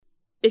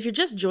If you're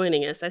just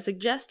joining us, I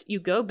suggest you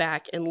go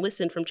back and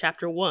listen from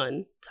Chapter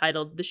 1,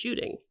 titled The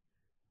Shooting.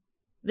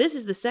 This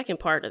is the second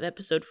part of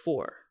Episode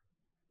 4.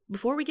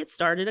 Before we get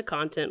started, a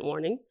content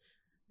warning.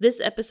 This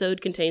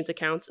episode contains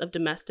accounts of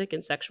domestic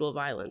and sexual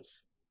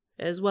violence,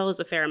 as well as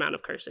a fair amount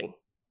of cursing.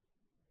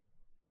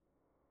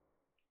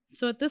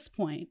 So at this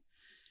point,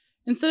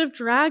 instead of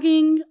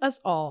dragging us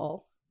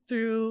all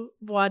through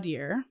voir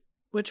dire,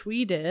 which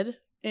we did,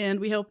 and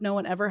we hope no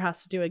one ever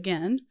has to do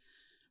again,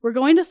 we're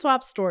going to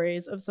swap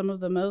stories of some of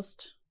the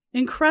most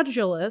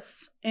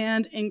incredulous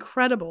and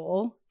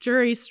incredible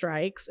jury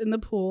strikes in the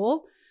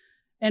pool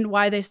and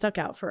why they stuck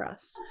out for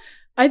us.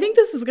 I think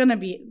this is going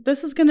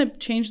to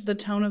change the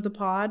tone of the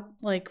pod,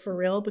 like for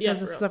real,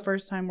 because this is the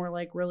first time we're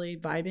like really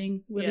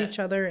vibing with each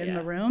other in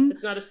the room.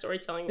 It's not a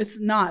storytelling.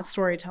 It's not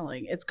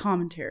storytelling. It's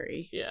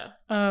commentary. Yeah.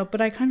 But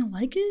I kind of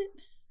like it.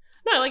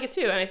 No, I like it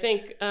too. And I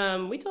think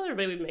we told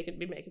everybody we'd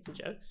be making some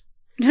jokes.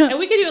 And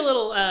we could do a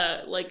little,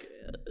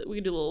 we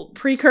could do a little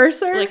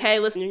precursor. Like, hey,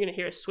 listen, you're going to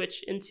hear a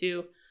switch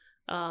into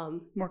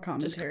more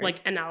commentary, just like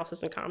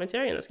analysis and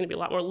commentary, and it's going to be a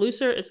lot more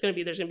looser. There's going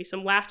to be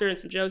some laughter and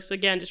some jokes. So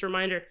again, just a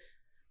reminder,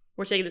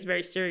 we're taking this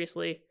very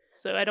seriously.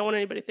 So I don't want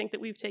anybody to think that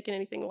we've taken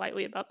anything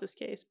lightly about this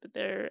case, but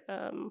there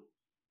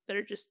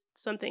are just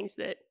some things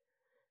that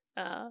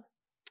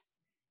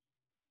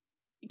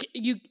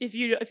if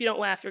you don't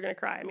laugh, you're gonna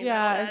cry. I mean,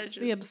 it's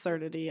the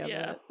absurdity of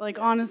it. Like,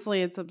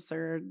 honestly, it's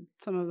absurd.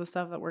 Some of the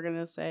stuff that we're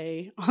gonna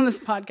say on this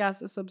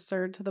podcast is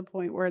absurd to the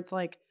point where it's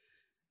like,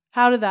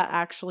 how did that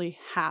actually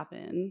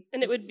happen?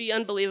 And it would be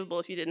unbelievable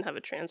if you didn't have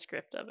a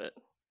transcript of it.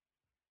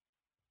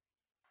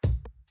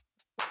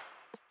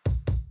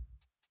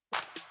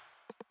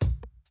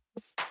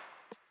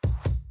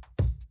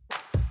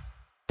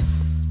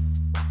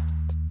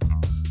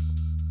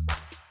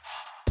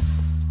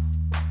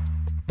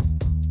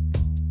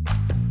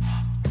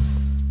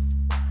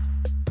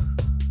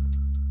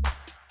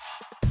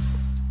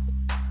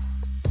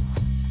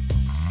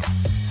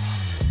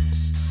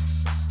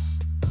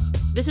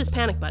 This is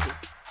Panic Button.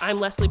 I'm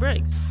Leslie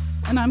Briggs.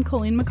 And I'm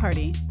Colleen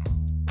McCarty.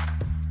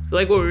 So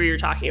like what we were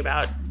talking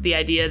about, the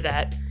idea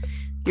that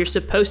you're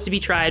supposed to be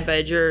tried by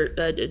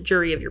a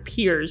jury of your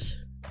peers.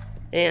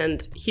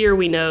 And here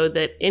we know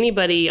that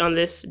anybody in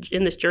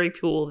this jury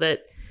pool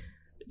that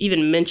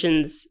even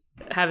mentions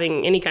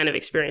having any kind of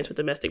experience with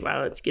domestic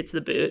violence gets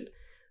the boot,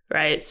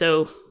 right?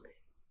 So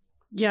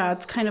yeah,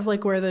 it's kind of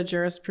like where the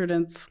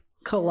jurisprudence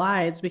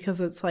collides, because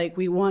it's like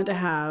we want to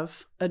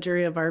have a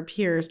jury of our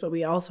peers, but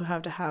we also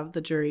have to have the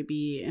jury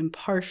be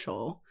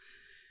impartial.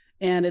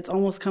 And it's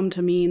almost come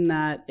to mean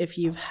that if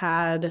you've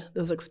had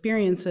those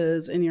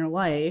experiences in your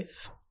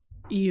life,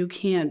 you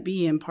can't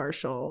be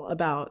impartial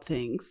about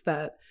things,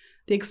 that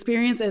the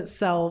experience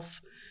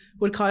itself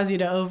would cause you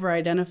to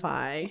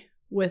over-identify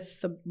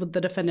with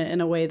the defendant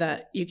in a way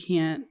that you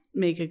can't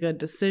make a good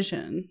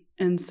decision.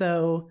 And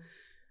so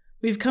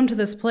we've come to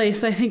this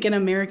place, I think, in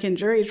American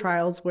jury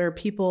trials where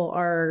people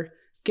are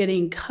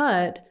getting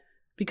cut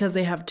because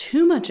they have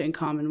too much in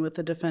common with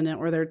the defendant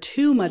or they're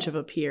too much of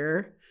a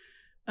peer.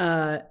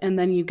 And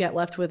then you get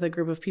left with a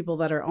group of people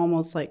that are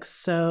almost like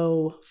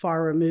so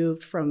far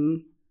removed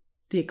from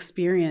the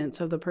experience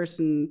of the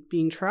person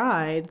being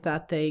tried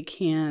that they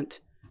can't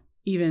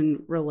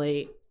even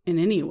relate in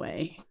any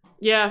way.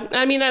 Yeah,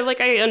 I mean,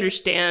 I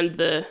understand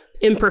the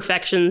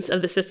imperfections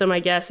of the system,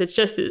 I guess. It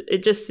just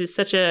is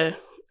such a...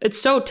 It's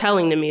so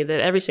telling to me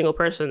that every single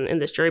person in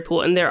this jury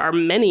pool, and there are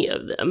many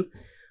of them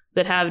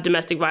that have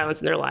domestic violence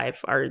in their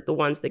life, are the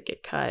ones that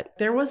get cut.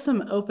 There was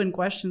some open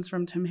questions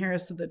from Tim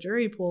Harris to the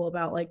jury pool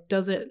about, like,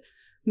 does it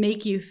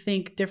make you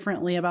think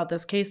differently about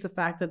this case, the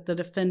fact that the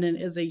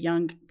defendant is a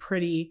young,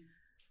 pretty,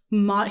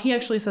 he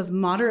actually says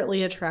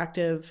moderately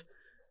attractive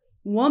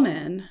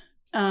woman.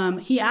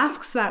 He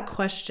asks that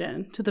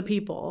question to the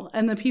people,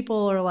 and the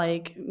people are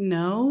like,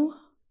 no,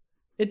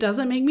 it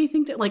doesn't make me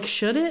think, like,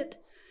 should it?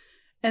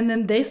 And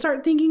then they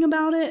start thinking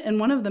about it. And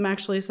one of them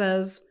actually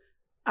says,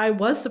 I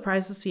was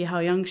surprised to see how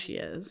young she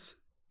is.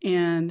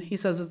 And he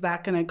says, is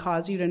that going to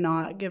cause you to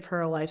not give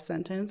her a life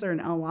sentence or an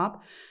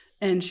LWOP?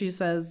 And she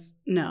says,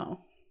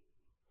 no.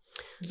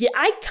 Yeah,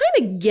 I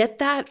kind of get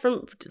that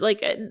from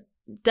like a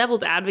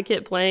devil's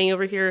advocate playing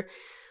over here.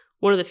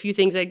 One of the few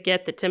things I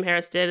get that Tim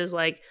Harris did is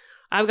like,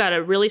 I've got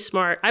a really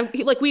smart,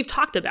 we've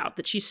talked about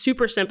that she's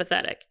super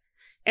sympathetic.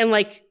 And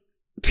like,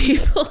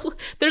 people,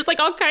 there's like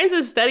all kinds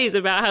of studies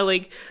about how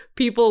like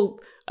people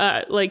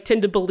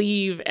tend to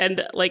believe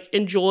and like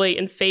enjoy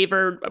and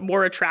favor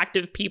more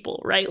attractive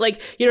people, right?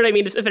 Like, you know what I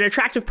mean? If an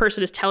attractive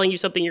person is telling you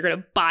something, you're going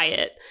to buy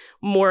it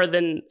more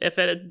than if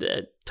a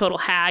total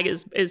hag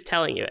is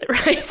telling you it,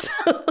 right?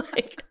 So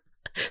like,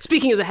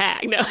 speaking as a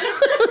hag, no.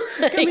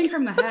 Coming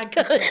from the hag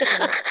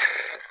perspective.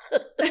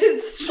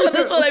 It's true. But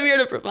that's what I'm here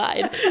to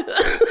provide.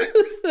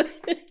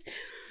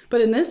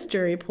 But in this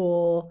jury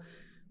pool,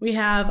 we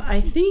have,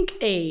 I think,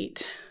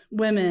 8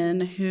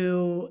 women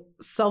who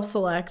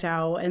self-select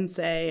out and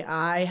say,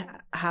 I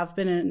have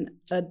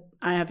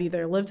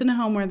either lived in a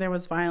home where there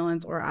was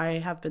violence, or I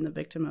have been the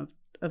victim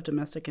of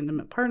domestic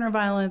intimate partner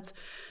violence.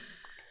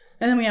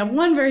 And then we have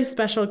one very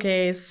special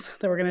case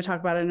that we're going to talk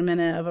about in a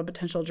minute of a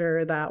potential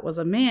juror that was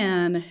a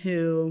man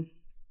who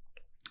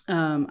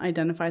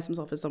identifies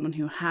himself as someone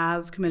who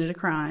has committed a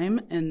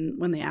crime. And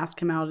when they ask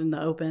him out in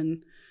the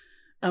open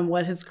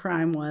what his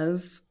crime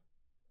was,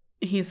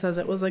 he says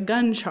it was a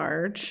gun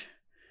charge.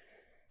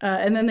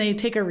 And then they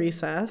take a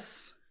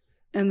recess.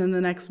 And then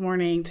the next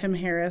morning, Tim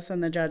Harris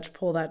and the judge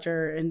pull that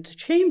juror into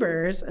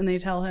chambers and they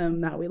tell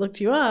him that we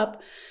looked you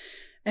up.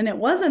 And it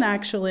wasn't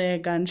actually a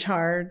gun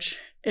charge.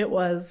 It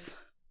was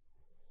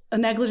a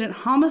negligent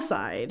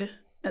homicide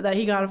that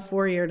he got a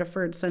 4-year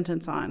deferred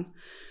sentence on.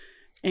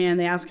 And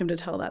they ask him to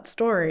tell that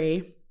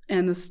story.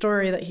 And the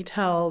story that he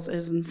tells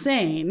is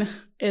insane.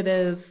 It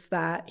is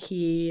that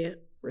he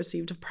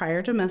received a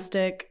prior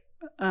domestic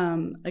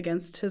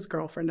against his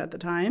girlfriend at the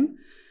time,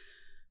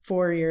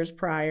 4 years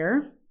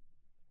prior.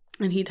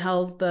 And he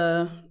tells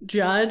the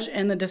judge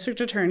and the district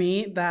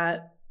attorney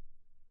that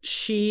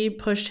she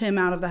pushed him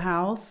out of the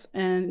house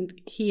and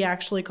he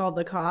actually called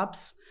the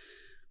cops,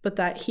 but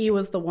that he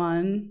was the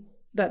one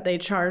that they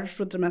charged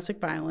with domestic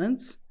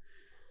violence.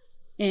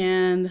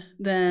 And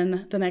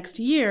then the next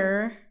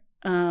year,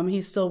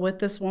 he's still with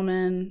this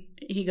woman.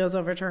 He goes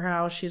over to her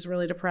house. She's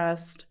really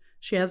depressed.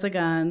 She has a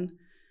gun.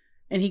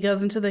 And he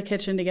goes into the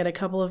kitchen to get a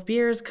couple of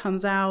beers,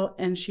 comes out,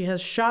 and she has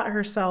shot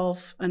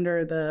herself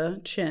under the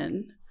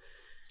chin.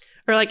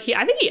 Or I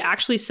think he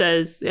actually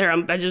says, here,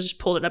 I just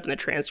pulled it up in the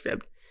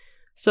transcript.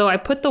 So I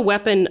put the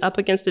weapon up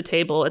against a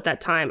table at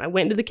that time. I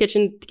went into the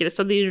kitchen to get us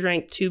something to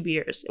drink, 2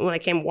 beers. And when I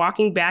came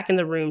walking back in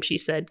the room, she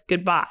said,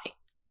 goodbye,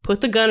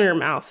 put the gun in her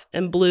mouth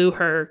and blew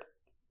her,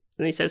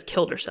 and he says,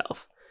 killed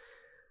herself.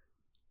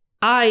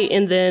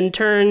 And then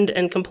turned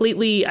and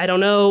completely, I don't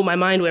know, my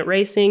mind went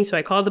racing. So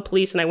I called the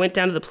police and I went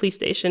down to the police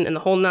station and the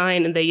whole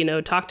nine, and they,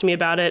 talked to me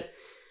about it.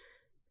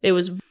 It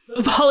was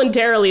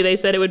voluntarily, they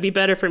said it would be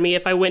better for me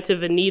if I went to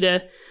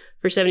Veneta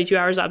for 72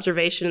 hours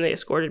observation, and they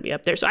escorted me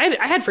up there. So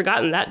I had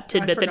forgotten that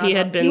tidbit that he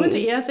had been... He went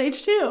to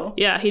ESH too.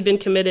 Yeah, he'd been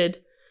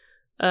committed.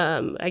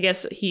 I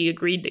guess he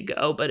agreed to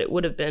go, but it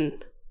would have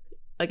been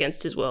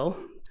against his will.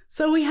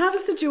 So we have a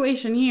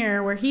situation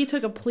here where he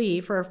took a plea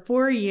for a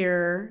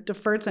 4-year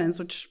deferred sentence,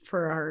 which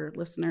for our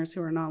listeners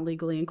who are not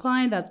legally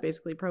inclined, that's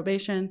basically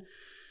probation,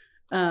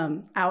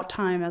 out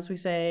time, as we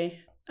say.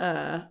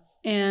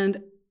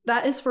 And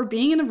that is for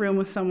being in a room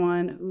with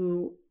someone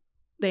who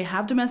they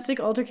have domestic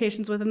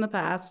altercations with in the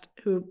past,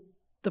 who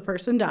the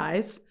person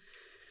dies.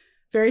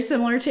 Very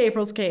similar to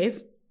April's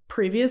case.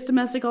 Previous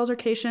domestic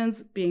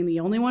altercations, being the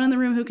only one in the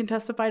room who can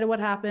testify to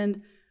what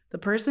happened. The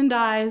person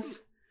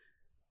dies,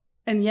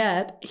 and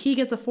yet he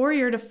gets a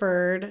 4-year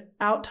deferred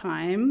out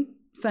time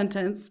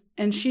sentence,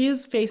 and she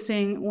is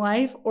facing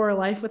life or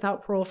life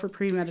without parole for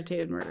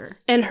premeditated murder.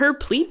 And her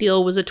plea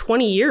deal was a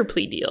 20-year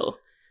plea deal.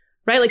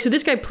 Right? So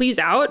this guy pleads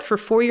out for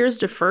 4 years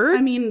deferred?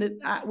 I mean,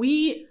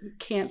 we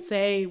can't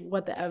say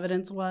what the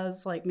evidence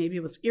was. Maybe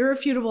it was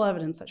irrefutable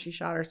evidence that she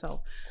shot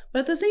herself.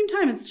 But at the same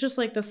time, it's just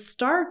the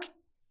stark,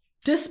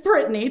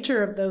 disparate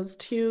nature of those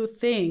two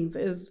things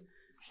is,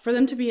 for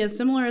them to be as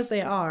similar as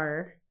they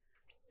are,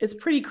 is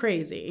pretty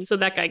crazy. So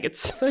that guy gets...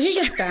 So he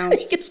gets bounced.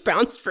 He gets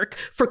bounced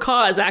for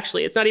cause,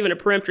 actually. It's not even a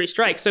peremptory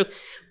strike. So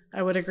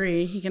I would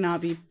agree. He cannot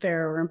be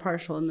fair or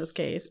impartial in this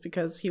case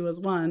because he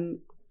was, one,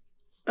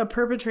 a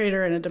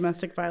perpetrator in a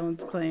domestic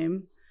violence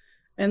claim,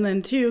 and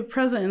then 2,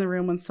 present in the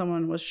room when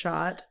someone was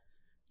shot,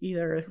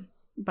 either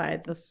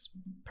by this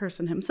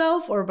person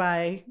himself or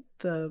by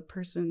the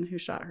person who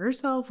shot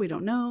herself. We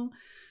don't know.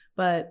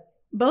 But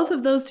both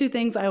of those 2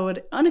 things, I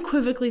would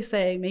unequivocally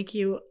say, make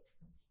you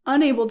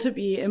unable to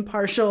be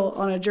impartial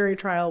on a jury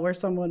trial where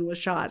someone was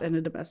shot in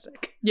a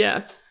domestic.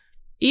 Yeah.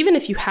 Even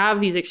if you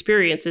have these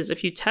experiences,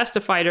 if you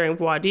testify during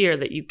voir dire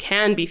that you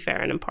can be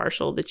fair and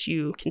impartial, that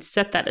you can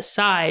set that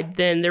aside,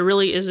 then there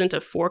really isn't a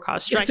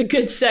for-cause strike. It's a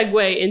good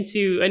segue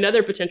into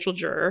another potential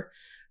juror,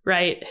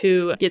 right,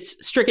 who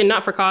gets stricken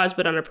not for cause,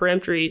 but on a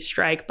peremptory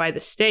strike by the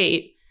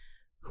state,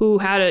 who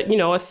had a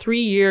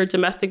 3-year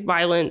domestic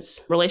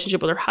violence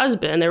relationship with her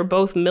husband. They were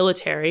both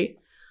military,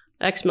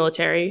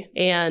 ex-military,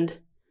 and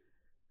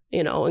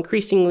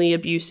increasingly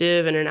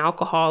abusive and an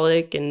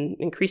alcoholic and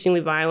increasingly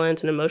violent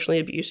and emotionally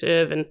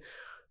abusive. And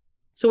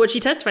so what she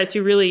testifies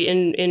to really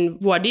in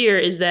voir dire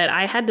is that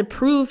I had to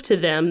prove to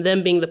them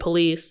being the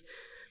police,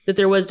 that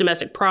there was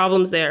domestic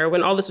problems there.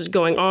 When all this was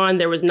going on,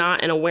 there was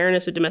not an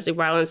awareness of domestic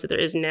violence that there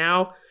is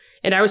now.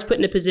 And I was put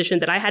in a position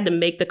that I had to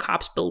make the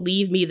cops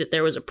believe me that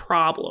there was a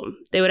problem.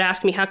 They would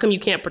ask me, how come you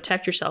can't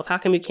protect yourself? How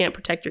come you can't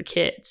protect your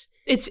kids?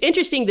 It's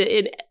interesting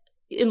that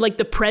in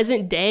the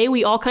present day,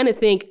 we all kind of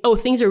think, oh,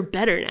 things are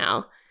better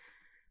now.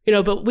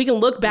 But we can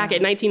look back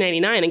at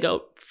 1999 and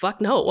go, fuck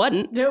no, it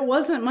wasn't. It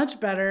wasn't much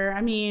better.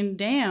 I mean,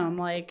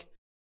 damn, I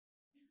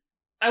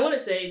want to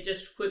say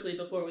just quickly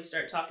before we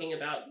start talking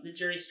about the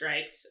jury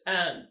strikes,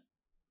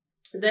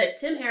 that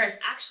Tim Harris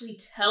actually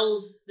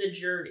tells the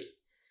jury,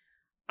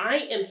 I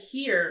am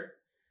here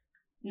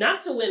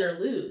not to win or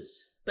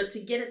lose, but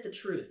to get at the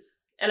truth.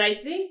 And I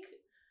think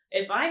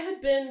if I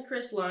had been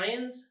Chris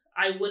Lyons,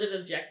 I would have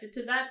objected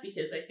to that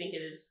because I think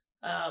it is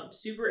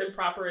super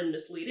improper and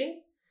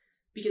misleading.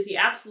 because he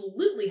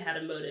absolutely had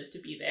a motive to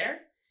be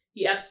there.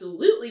 He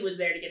absolutely was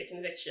there to get a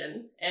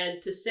conviction.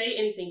 And to say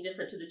anything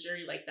different to the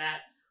jury like that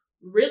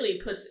really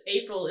puts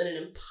April in an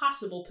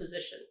impossible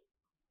position.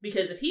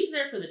 Because if he's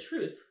there for the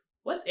truth,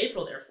 what's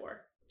April there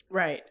for?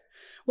 Right.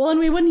 Well, and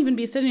we wouldn't even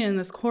be sitting in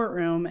this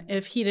courtroom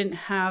if he didn't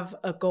have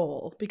a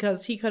goal,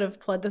 because he could have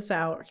pled this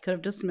out, or he could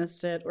have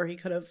dismissed it, or he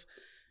could have,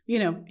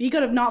 he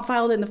could have not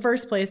filed it in the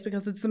first place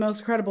because it's the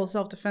most credible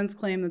self-defense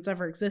claim that's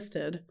ever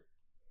existed.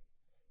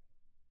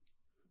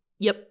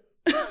 Yep.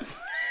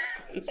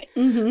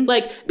 Mm-hmm.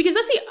 Because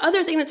that's the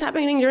other thing that's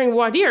happening during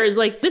voir dire is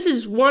this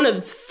is one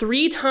of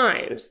 3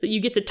 times that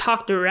you get to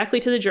talk directly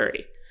to the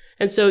jury.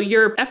 And so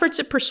your efforts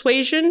at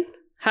persuasion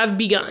have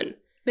begun.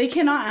 They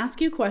cannot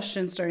ask you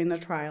questions during the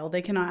trial.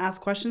 They cannot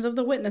ask questions of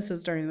the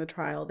witnesses during the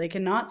trial. They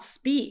cannot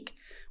speak.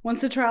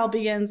 Once the trial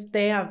begins,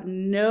 they have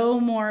no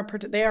more,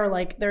 they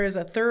are there is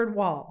a third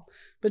wall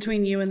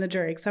between you and the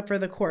jury, except for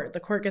the court. The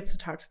court gets to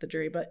talk to the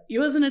jury, but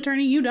you as an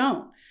attorney, you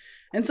don't.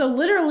 And so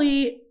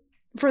literally,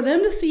 for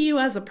them to see you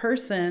as a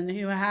person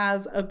who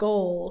has a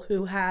goal,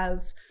 who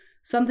has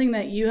something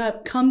that you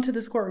have come to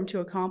this courtroom to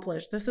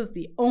accomplish, this is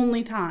the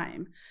only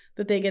time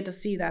that they get to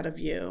see that of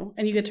you,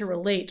 and you get to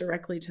relate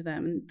directly to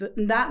them. And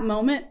in that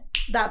moment,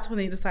 that's when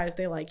they decide if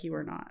they like you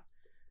or not.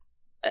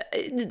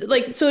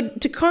 So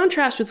to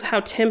contrast with how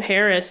Tim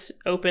Harris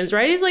opens,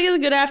 right? He's like,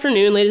 good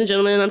afternoon, ladies and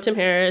gentlemen. I'm Tim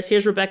Harris.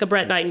 Here's Rebecca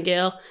Brett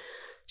Nightingale.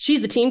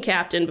 She's the team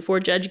captain before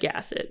Judge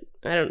Gassett.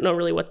 I don't know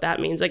really what that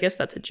means. I guess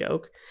that's a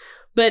joke.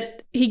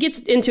 But he gets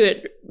into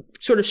it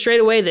sort of straight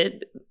away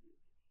that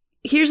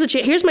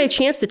here's my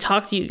chance to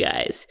talk to you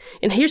guys.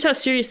 And here's how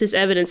serious this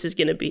evidence is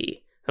going to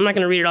be. I'm not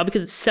going to read it all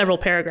because it's several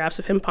paragraphs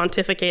of him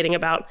pontificating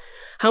about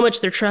how much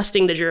they're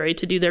trusting the jury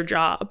to do their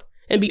job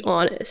and be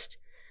honest.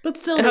 But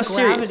still,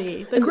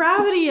 the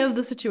gravity of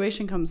the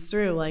situation comes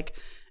through.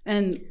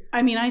 And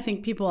I mean, I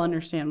think people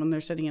understand when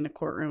they're sitting in a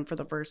courtroom for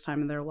the first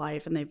time in their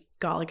life and they've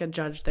got a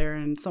judge there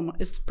and someone,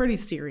 it's pretty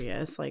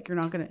serious. You're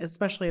not going to,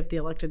 especially if the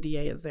elected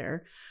DA is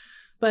there.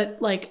 But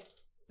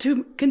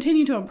to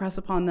continue to impress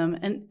upon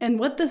them. And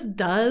what this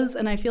does,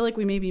 and I feel like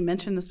we maybe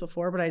mentioned this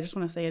before, but I just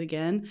want to say it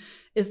again,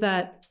 is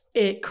that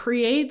it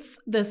creates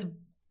this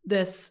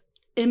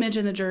image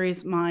in the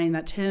jury's mind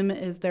that Tim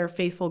is their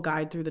faithful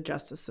guide through the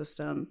justice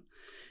system.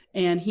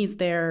 And he's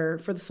there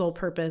for the sole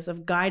purpose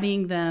of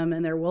guiding them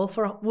and their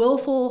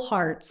willful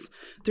hearts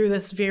through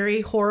this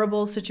very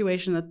horrible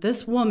situation that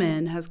this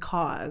woman has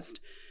caused.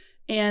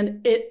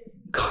 And it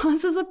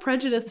causes a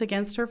prejudice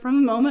against her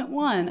from moment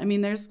one. I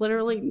mean, there's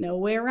literally no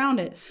way around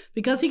it.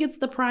 Because he gets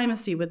the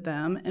primacy with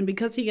them, and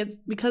because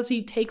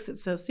he takes it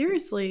so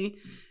seriously,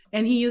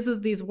 and he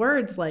uses these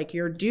words like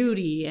your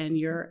duty and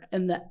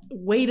the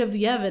weight of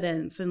the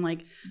evidence and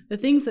the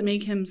things that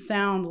make him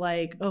sound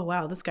like, oh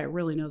wow, this guy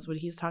really knows what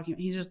he's talking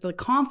about. He's just the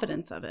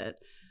confidence of it.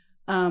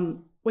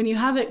 When you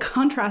have it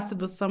contrasted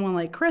with someone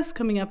like Chris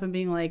coming up and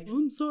being like,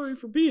 I'm sorry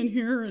for being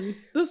here, and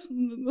this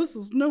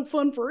is no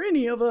fun for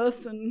any of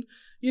us, and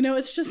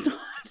it's just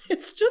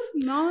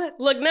not.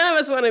 Look, none of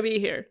us want to be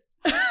here.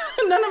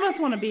 None of us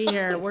want to be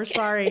here. We're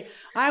sorry.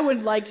 I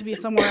would like to be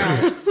somewhere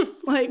else.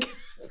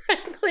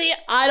 Frankly,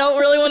 I don't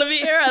really want to be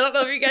here. I don't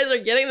know if you guys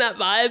are getting that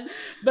vibe,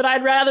 but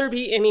I'd rather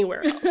be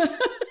anywhere else.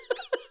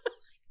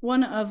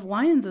 One of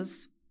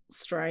Lyons'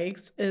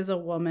 strikes is a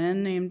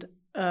woman named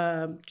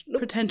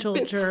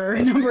potential juror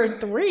number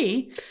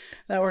 3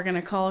 that we're going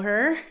to call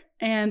her.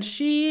 And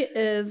she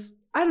is,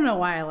 I don't know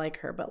why I like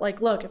her, but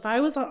look, if I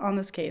was on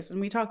this case,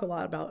 and we talk a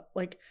lot about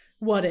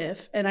what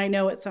if, and I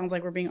know it sounds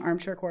like we're being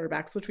armchair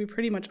quarterbacks, which we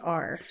pretty much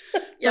are.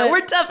 Yeah,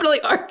 we're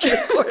definitely armchair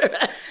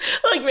quarterbacks.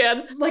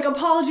 Man.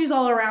 Apologies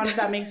all around if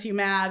that makes you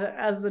mad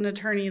as an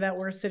attorney that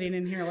we're sitting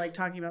in here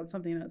talking about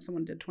something that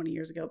someone did 20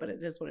 years ago, but it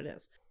is what it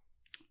is.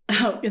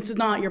 Oh, it's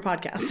not your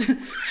podcast.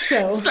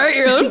 So start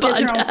your own podcast. Get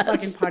your own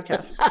fucking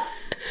podcast.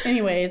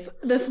 Anyways,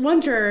 this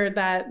one juror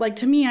that,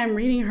 to me, I'm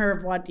reading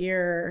her voir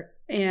dire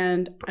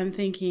and I'm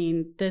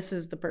thinking this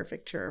is the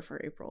perfect juror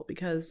for April,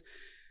 because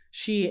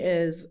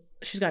she's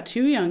got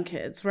 2 young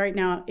kids. Right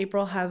now,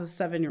 April has a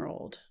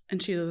 7-year-old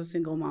and she is a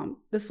single mom.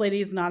 This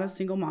lady is not a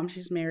single mom.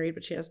 She's married,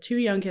 but she has 2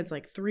 young kids,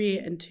 3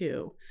 and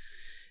 2.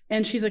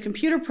 And she's a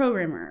computer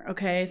programmer,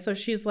 okay? So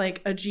she's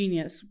a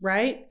genius,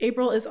 right?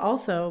 April is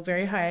also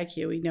very high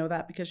IQ. We know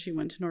that because she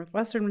went to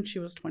Northwestern when she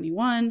was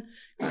 21,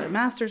 got a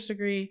master's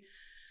degree.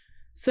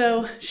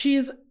 So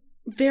she's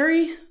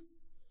very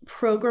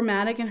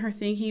programmatic in her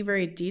thinking,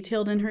 very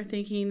detailed in her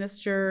thinking, this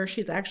juror.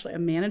 She's actually a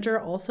manager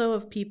also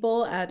of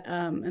people at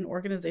an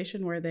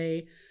organization where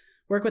they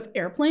work with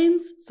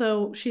airplanes.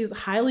 So she's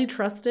highly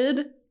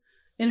trusted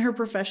in her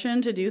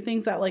profession to do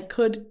things that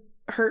could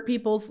hurt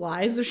people's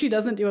lives if she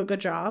doesn't do a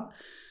good job.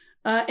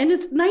 And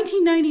it's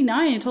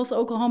 1999 in Tulsa,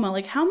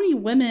 Oklahoma. How many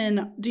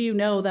women do you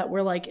know that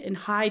were in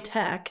high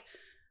tech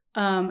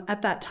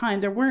at that time?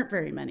 There weren't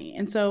very many.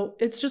 And so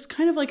it's just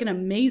kind of an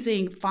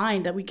amazing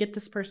find that we get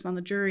this person on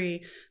the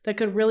jury that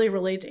could really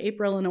relate to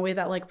April in a way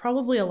that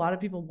probably a lot of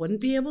people wouldn't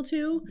be able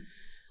to.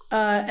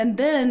 And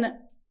then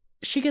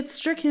she gets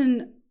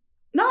stricken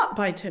not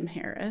by Tim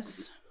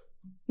Harris,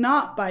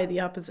 not by the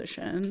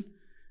opposition,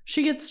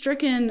 she gets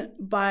stricken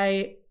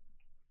by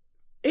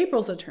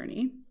April's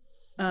attorney,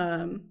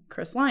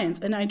 Chris Lyons.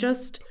 And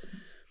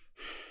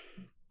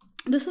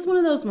this is one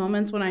of those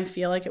moments when I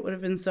feel like it would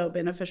have been so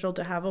beneficial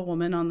to have a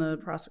woman on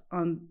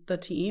the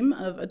team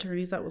of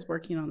attorneys that was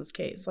working on this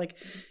case. Like,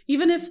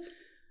 even if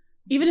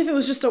it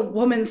was just a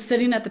woman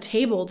sitting at the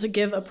table to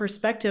give a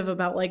perspective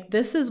about, like,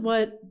 this is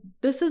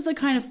the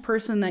kind of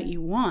person that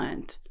you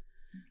want.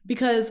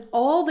 Because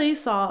all they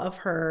saw of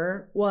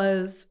her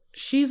was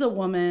she's a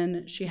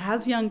woman, she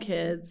has young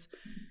kids,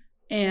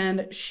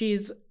 and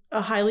she's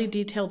a highly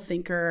detailed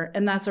thinker,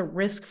 and that's a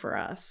risk for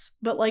us.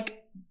 But,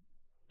 like,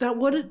 that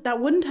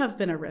wouldn't have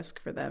been a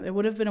risk for them. It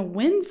would have been a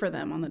win for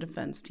them on the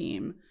defense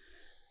team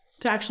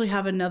to actually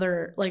have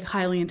another, like,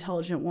 highly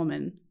intelligent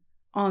woman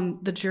on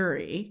the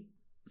jury.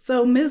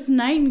 So Ms.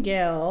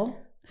 Nightingale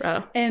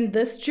and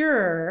this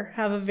juror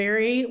have a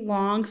very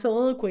long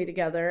soliloquy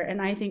together, and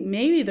I think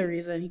maybe the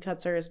reason he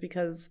cuts her is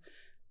because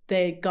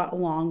they got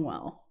along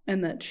well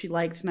and that she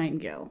liked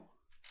Nightingale.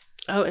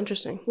 Oh,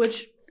 interesting.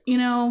 Which, you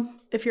know,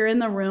 if you're in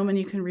the room and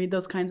you can read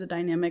those kinds of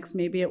dynamics,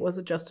 maybe it was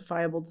a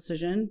justifiable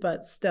decision,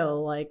 but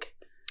still, like...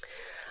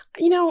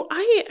 You know,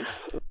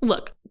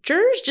 look,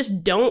 jurors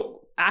just don't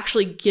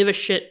actually give a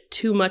shit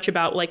too much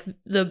about, like,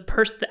 the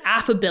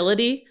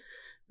affability,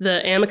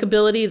 the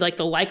amicability, like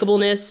the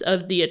likableness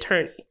of the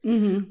attorney.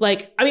 Mm-hmm.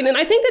 Like, I mean, and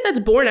I think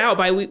that's borne out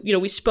by,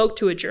 we spoke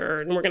to a juror,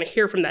 and we're going to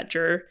hear from that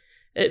juror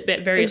at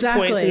various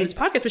points in this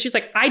podcast, but she's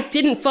like, I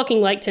didn't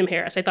fucking like Tim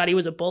Harris. I thought he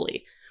was a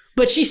bully.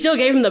 But she still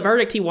gave him the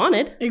verdict he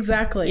wanted.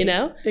 Exactly. You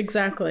know?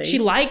 Exactly. She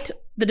liked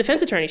the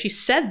defense attorney. She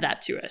said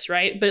that to us,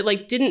 right? But it,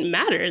 like, didn't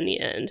matter in the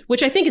end,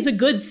 which I think is a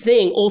good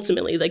thing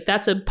ultimately. Like,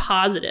 that's a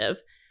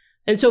positive.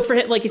 And so for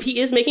him, like, if he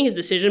is making his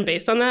decision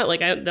based on that,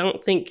 like, I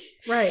don't think...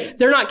 Right.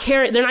 They're not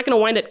going to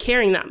wind up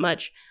caring that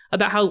much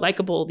about how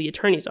likable the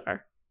attorneys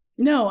are.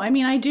 No, I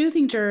mean, I do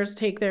think jurors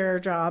take their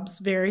jobs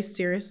very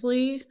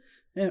seriously.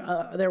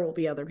 There will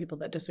be other people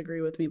that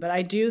disagree with me, but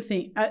I do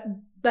think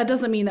that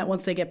doesn't mean that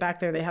once they get back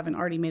there, they haven't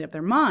already made up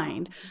their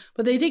mind,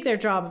 but they take their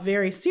job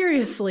very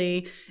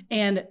seriously.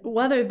 And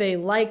whether they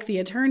like the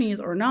attorneys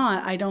or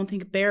not, I don't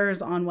think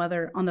bears on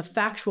the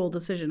factual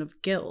decision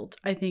of guilt.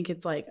 I think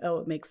it's like, oh,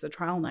 it makes the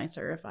trial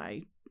nicer if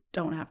I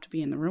don't have to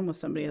be in the room with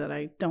somebody that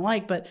I don't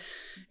like, but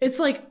it's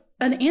like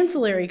an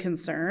ancillary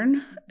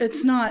concern.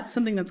 It's not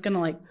something that's going to,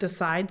 like,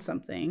 decide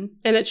something.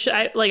 And it should,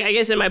 I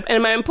guess,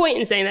 my point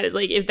in saying that is,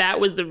 like, if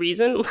that was the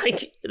reason,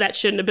 like, that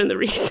shouldn't have been the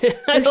reason.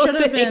 It should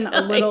have been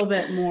a little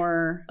bit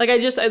more. Like,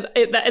 and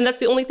that's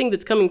the only thing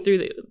that's coming through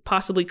that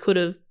possibly could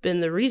have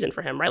been the reason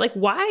for him, right? Like,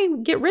 why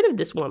get rid of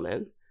this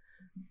woman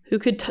who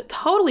could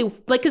totally,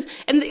 like,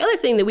 and the other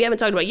thing that we haven't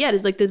talked about yet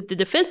is, like, the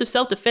defense of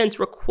self-defense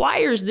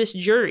requires this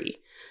jury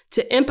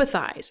to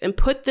empathize and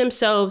put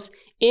themselves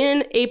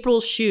in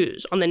April's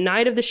shoes on the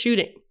night of the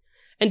shooting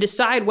and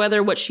decide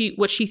whether what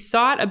she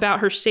thought about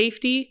her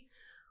safety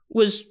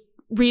was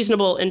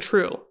reasonable and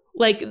true.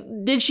 Like,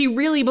 did she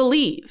really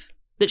believe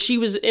that she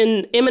was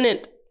in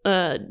imminent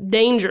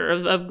danger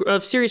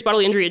of serious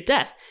bodily injury or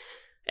death?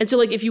 And so,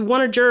 like, if you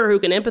want a juror who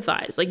can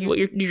empathize, like, what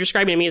you're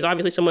describing to me is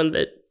obviously someone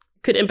that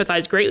could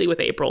empathize greatly with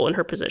April in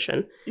her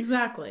position.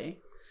 Exactly.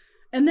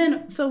 And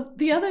then, so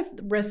the other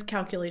risk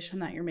calculation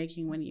that you're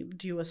making when you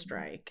do a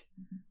strike,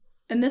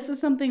 and this is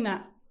something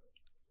that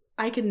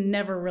I can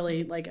never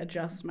really, like,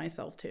 adjust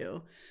myself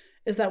to,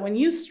 is that when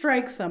you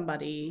strike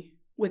somebody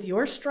with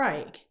your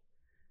strike,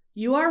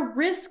 you are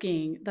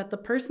risking that the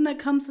person that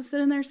comes to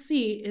sit in their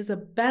seat is a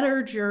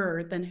better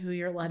juror than who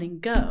you're letting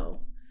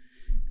go.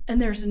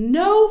 And there's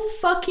no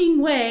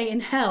fucking way in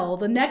hell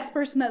the next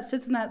person that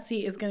sits in that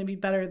seat is going to be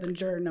better than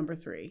juror number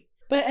 3.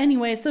 But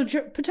anyway, so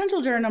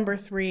potential juror number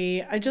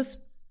 3,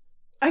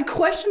 I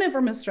question it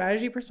from a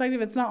strategy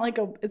perspective. It's not like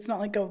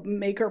a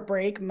make or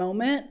break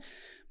moment,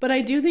 but I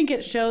do think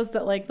it shows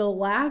that, like, the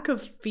lack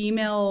of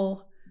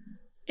female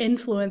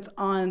influence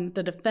on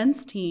the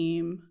defense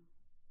team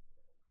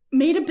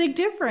made a big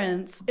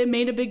difference. It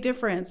made a big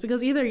difference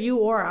because either you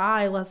or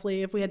I,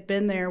 Leslie, if we had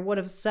been there, would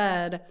have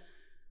said,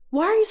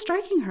 "Why are you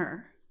striking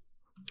her?"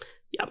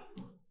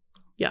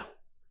 Yeah.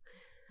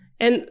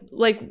 And,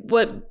 like,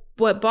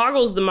 what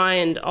boggles the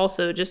mind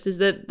also just is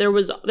that there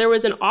was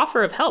an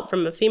offer of help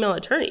from a female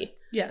attorney.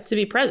 Yes. To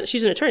be present.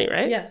 She's an attorney,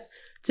 right? Yes.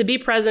 To be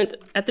present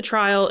at the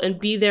trial and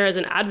be there as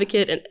an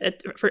advocate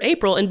for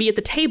April and be at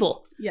the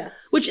table.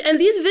 Yes. And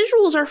these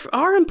visuals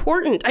are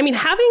important. I mean,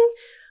 having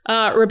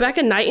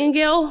Rebecca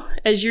Nightingale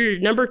as your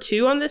number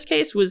 2 on this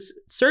case was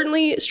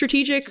certainly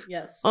strategic.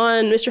 Yes.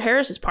 On Mr.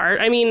 Harris's part.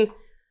 I mean,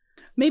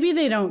 maybe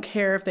they don't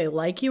care if they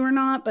like you or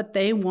not, but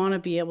they want to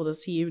be able to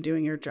see you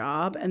doing your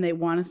job, and they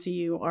want to see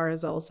you are a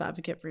zealous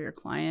advocate for your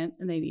client,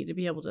 and they need to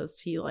be able to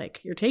see, like,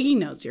 you're taking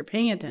notes, you're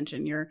paying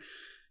attention, you're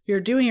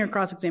doing your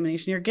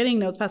cross-examination, you're getting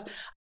notes passed.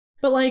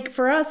 But, like,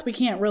 for us, we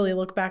can't really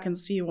look back and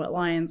see what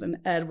Lyons and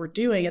Ed were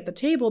doing at the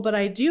table, but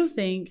I do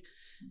think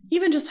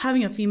even just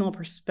having a female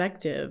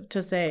perspective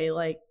to say,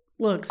 like,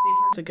 look,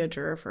 Sator's a good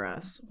juror for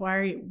us. Why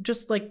are you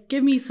just like,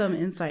 give me some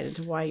insight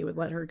into why you would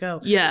let her go?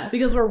 Yeah.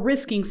 Because we're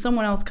risking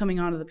someone else coming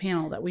onto the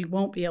panel that we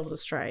won't be able to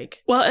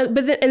strike. Well,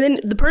 but then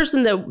the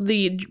person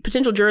the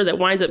potential juror that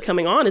winds up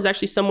coming on is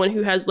actually someone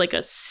who has like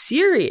a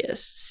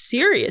serious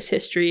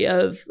history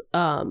of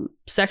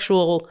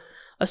sexual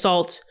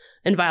assault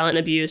and violent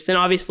abuse, and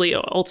obviously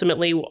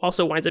ultimately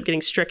also winds up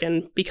getting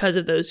stricken because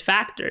of those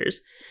factors.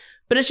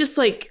 But it's just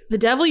like the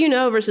devil you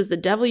know versus the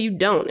devil you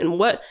don't, and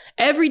what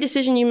every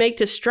decision you make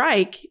to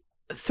strike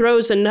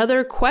throws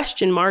another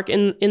question mark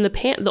in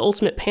the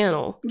ultimate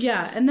panel.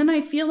 Yeah, and then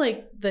I feel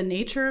like the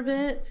nature of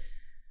it,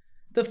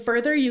 the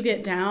further you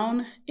get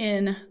down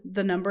in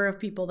the number of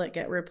people that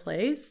get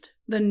replaced,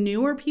 the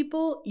newer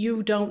people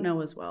you don't know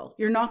as well.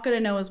 You're not going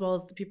to know as well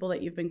as the people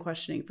that you've been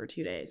questioning for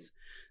 2 days.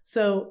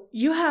 So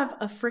you have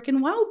a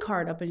freaking wild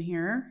card up in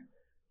here.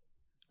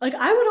 Like,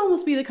 I would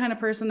almost be the kind of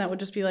person that would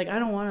just be like, I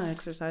don't want to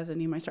exercise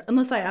any of my strike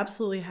unless I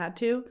absolutely had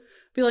to.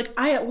 Be like,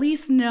 I at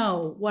least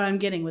know what I'm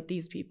getting with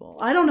these people.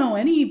 I don't know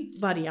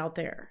anybody out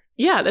there.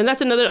 Yeah, and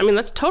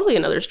that's totally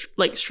another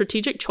like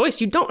strategic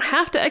choice. You don't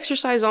have to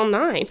exercise all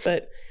 9.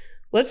 But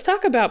let's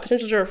talk about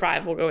potential juror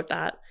 5. We'll go with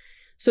that.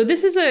 So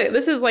this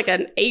is like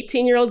an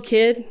 18-year-old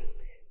kid,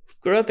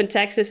 grew up in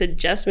Texas, had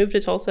just moved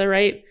to Tulsa,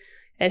 right?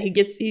 And he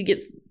gets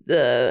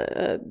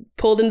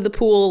pulled into the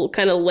pool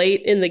kind of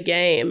late in the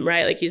game,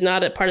 right? Like, he's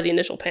not a part of the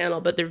initial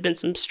panel, but there have been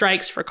some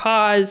strikes for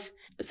cause,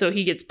 so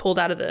he gets pulled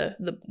out of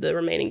the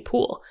remaining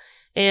pool.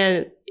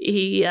 And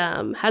he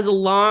has a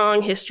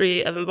long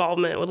history of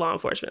involvement with law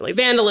enforcement, like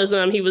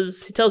vandalism. He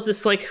tells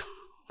this like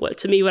what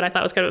I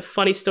thought was kind of a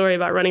funny story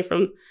about running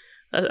from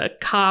a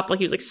cop, like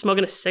he was like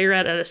smoking a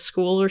cigarette at a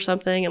school or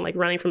something and like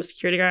running from a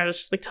security guard. It was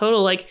just like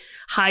total like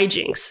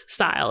hijinks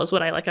style is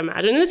what I like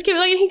imagine. And this kid,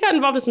 like, he got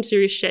involved in some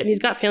serious shit, and he's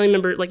got family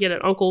members, like he had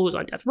an uncle who was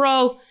on death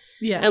row.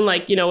 Yes. And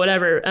like,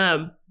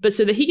 whatever. But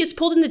so that he gets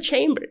pulled into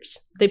chambers.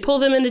 They pull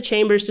them into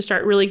chambers to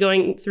start really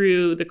going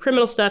through the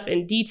criminal stuff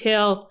in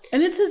detail.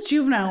 And it's his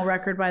juvenile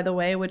record, by the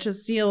way, which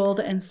is sealed.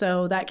 And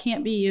so that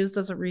can't be used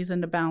as a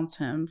reason to bounce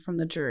him from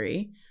the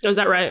jury. Oh, is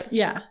that right?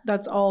 Yeah.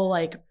 That's all,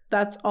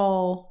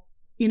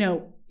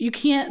 you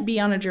can't be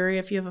on a jury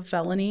if you have a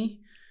felony.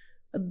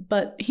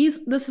 But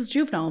this is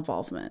juvenile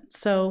involvement.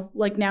 So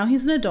like, now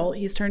he's an adult.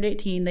 He's turned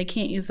 18. They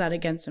can't use that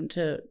against him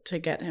to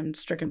get him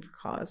stricken for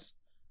cause.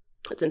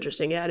 That's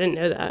interesting. Yeah, I didn't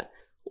know that.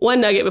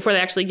 One nugget before they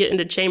actually get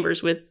into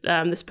chambers with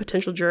this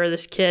potential juror,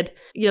 this kid,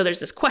 there's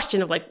this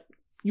question of like,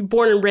 you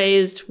born and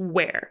raised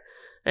where?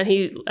 And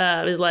he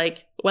is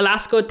like,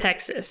 Velasco,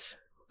 Texas.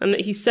 And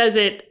he says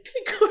it,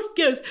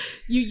 he goes,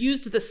 you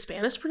used the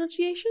Spanish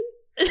pronunciation?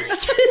 And the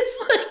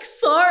kid's like,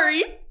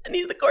 sorry. And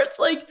the court's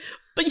like,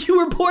 but you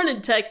were born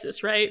in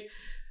Texas, right?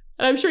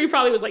 And I'm sure he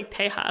probably was like,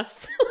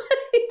 Tejas.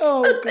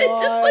 Oh, God.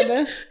 Just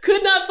like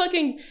could not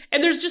fucking.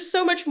 And there's just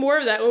so much more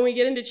of that when we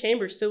get into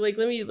chambers. So like,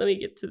 let me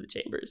get to the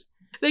chambers.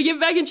 They get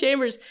back in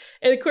chambers,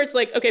 and the court's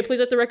like, okay, please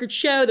let the record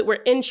show that we're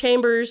in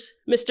chambers.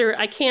 Mr.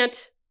 I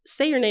can't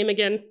say your name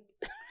again.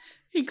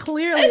 He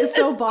clearly is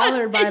so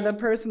bothered by the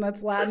person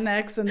that's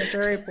Latinx in the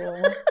jury pool.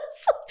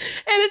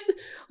 And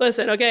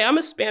listen, okay, I'm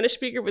a Spanish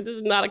speaker, but this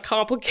is not a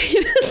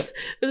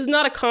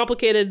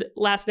complicated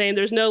last name.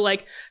 There's no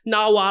like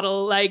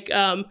Nahuatl, like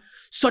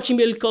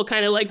Xochimilco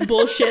kind of like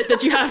bullshit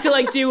that you have to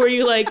like do where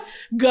you like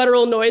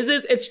guttural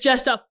noises. It's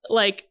just a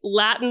like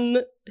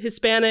Latin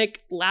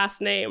Hispanic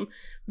last name.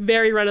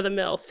 Very run of the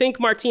mill. Think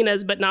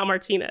Martinez, but not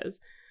Martinez.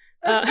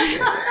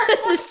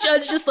 This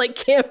judge just like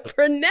can't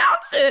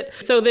pronounce it.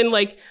 So then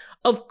like,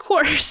 of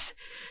course,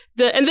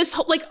 this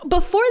whole, like,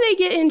 before they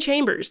get in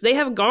chambers, they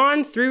have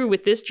gone through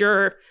with this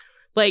juror,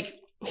 like,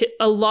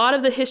 a lot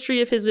of the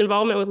history of his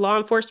involvement with law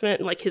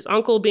enforcement, and like his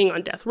uncle being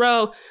on death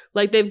row.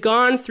 Like, they've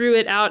gone through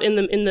it out in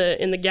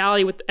the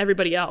galley with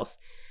everybody else,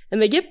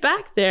 and they get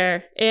back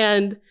there,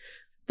 and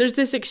there's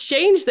this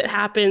exchange that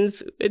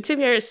happens. Tim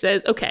Harris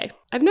says, okay,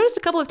 I've noticed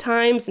a couple of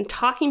times in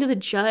talking to the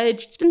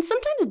judge, it's been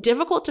sometimes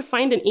difficult to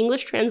find an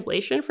English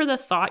translation for the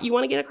thought you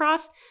want to get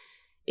across.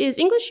 Is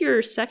English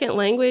your second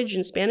language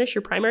and Spanish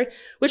your primary?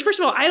 Which, first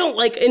of all, I don't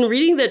like, in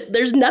reading that,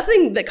 there's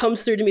nothing that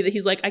comes through to me that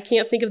he's like, I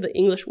can't think of the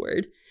English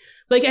word.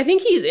 Like, I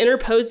think he's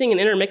interposing and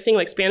intermixing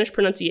like Spanish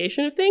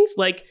pronunciation of things,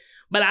 like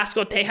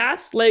Velasco,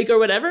 Tejas, like, or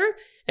whatever,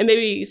 and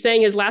maybe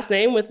saying his last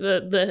name with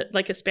the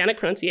like Hispanic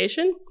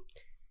pronunciation.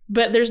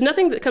 But there's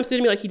nothing that comes through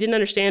to me like he didn't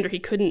understand or he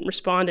couldn't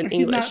respond in English.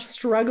 He's not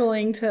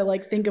struggling to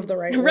like think of the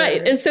right word.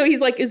 Right. And so he's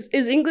like, is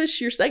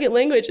English your second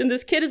language? And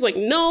this kid is like,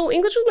 no,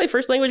 English was my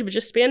first language, but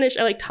just Spanish.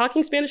 I like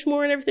talking Spanish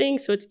more and everything,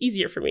 so it's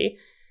easier for me.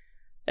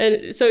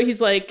 And so he's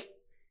like,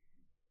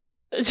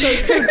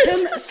 Tim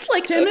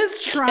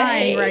is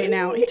trying right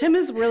now. Tim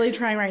is really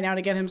trying right now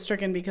to get him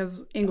stricken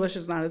because English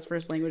is not his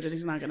first language and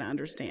he's not going to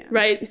understand.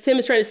 Right. Tim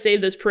is trying to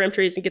save those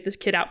peremptories and get this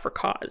kid out for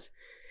cause.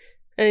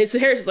 And so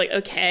Harris is like,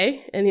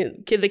 okay.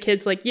 And the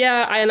kid's like,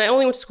 yeah, I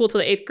only went to school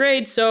till the 8th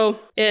grade. So,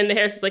 and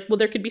Harris is like, well,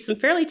 there could be some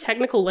fairly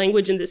technical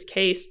language in this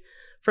case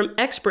from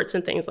experts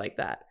and things like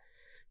that.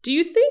 Do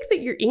you think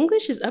that your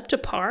English is up to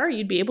par?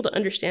 You'd be able to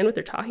understand what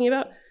they're talking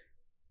about?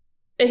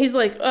 And he's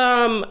like,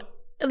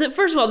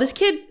 First of all, this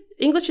kid,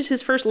 English is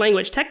his first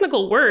language.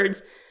 Technical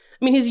words,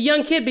 I mean, he's a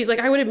young kid, but he's like,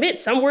 I would admit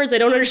some words I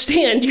don't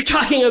understand. You're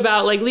talking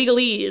about like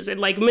legalese and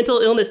like mental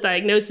illness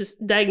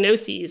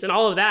diagnoses and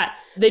all of that.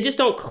 They just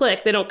don't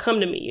click. They don't come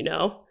to me, you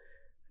know?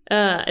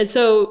 And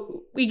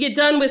so we get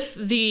done with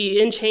the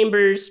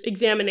in-chambers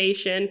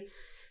examination,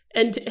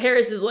 and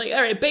Harris is like,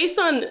 all right, based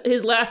on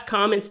his last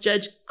comments,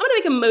 Judge, I'm going to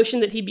make a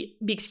motion that he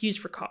be excused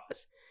for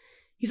cause.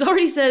 He's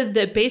already said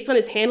that based on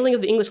his handling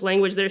of the English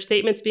language, there are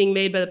statements being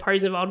made by the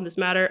parties involved in this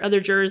matter, other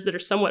jurors that are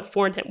somewhat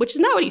foreign to him, which is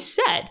not what he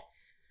said.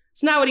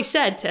 It's not what he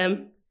said,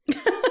 Tim.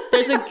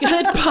 There's a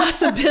good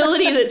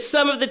possibility that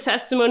some of the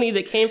testimony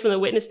that came from the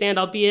witness stand,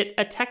 albeit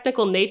a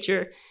technical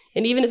nature,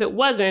 and even if it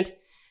wasn't,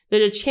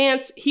 there's a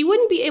chance he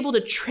wouldn't be able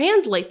to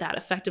translate that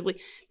effectively.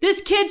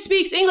 This kid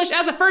speaks English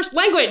as a first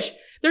language.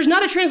 There's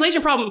not a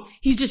translation problem.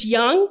 He's just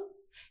young.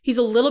 He's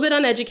a little bit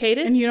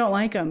uneducated. And you don't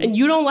like him. And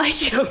you don't like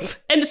him.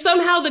 And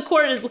somehow the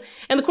court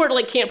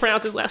like can't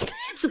pronounce his last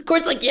name. So the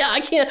court's like, yeah, I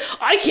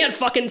can't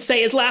fucking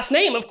say his last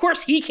name. Of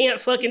course he can't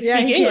fucking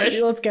speak English.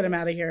 Let's get him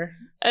out of here.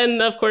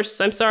 And of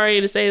course, I'm sorry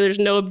to say there's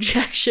no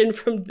objection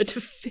from the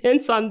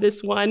defense on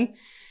this one.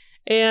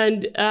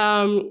 And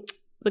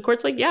the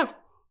court's like, yeah,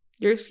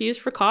 you're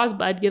excused for cause,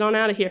 bud. Get on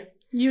out of here.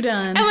 You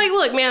done. And like,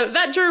 look, man,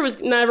 that juror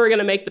was never going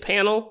to make the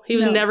panel. He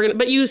was never going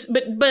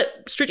to, but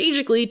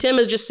strategically, Tim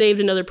has just saved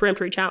another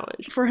peremptory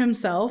challenge. For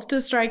himself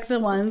to strike the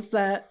ones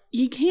that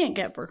he can't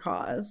get for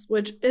cause,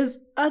 which is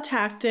a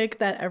tactic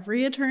that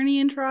every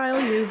attorney in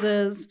trial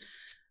uses.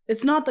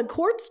 It's not the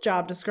court's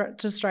job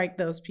to strike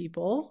those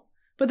people,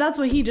 but that's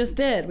what he just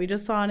did. We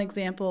just saw an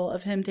example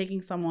of him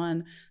taking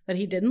someone that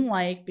he didn't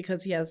like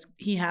because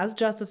he has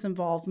justice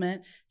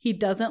involvement. He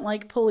doesn't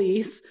like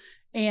police.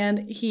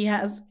 And he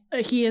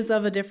is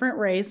of a different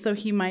race, so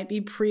he might be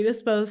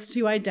predisposed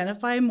to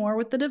identify more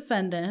with the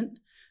defendant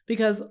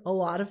because a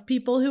lot of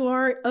people who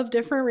are of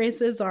different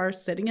races are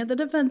sitting at the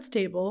defense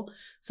table.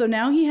 So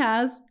now he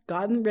has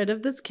gotten rid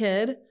of this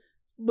kid.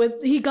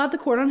 He got the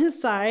court on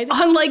his side.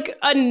 On like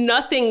a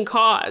nothing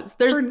cause.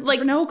 There's for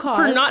no cause.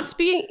 For not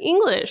speaking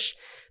English.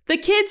 The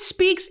kid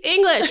speaks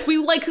English.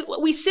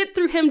 We sit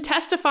through him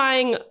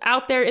testifying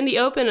out there in the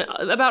open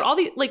about all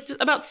the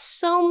about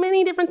so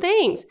many different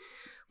things.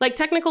 Like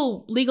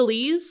technical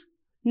legalese,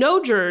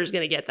 no juror is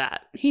going to get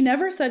that. He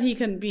never said he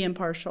couldn't be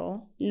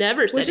impartial.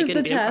 Never said he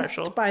couldn't be impartial. Which is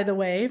the test, by the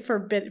way, for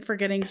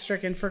getting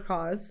stricken for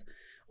cause.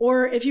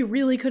 Or if you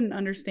really couldn't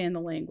understand the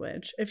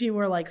language. If you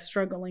were like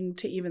struggling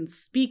to even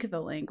speak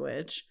the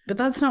language. But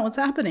that's not what's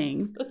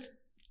happening.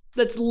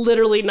 That's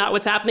literally not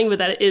what's happening, but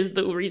that is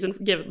the reason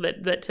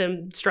that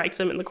Tim strikes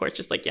him in the court.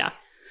 Just like, yeah.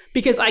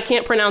 Because I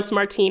can't pronounce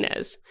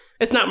Martinez.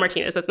 It's not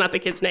Martinez. That's not the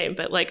kid's name.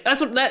 But like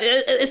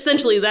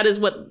essentially that is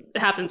what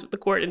happens with the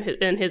court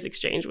in his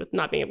exchange with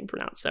not being able to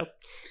pronounce. So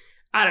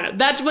I don't know.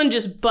 That one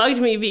just bugged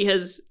me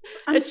because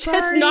it's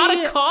just not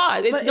a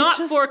cause. It's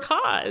not for a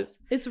cause.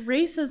 It's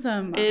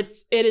racism.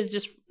 It is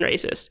just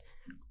racist.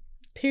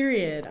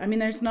 Period. I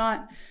mean,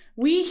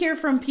 we hear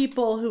from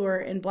people who are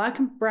in Black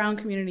and brown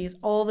communities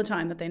all the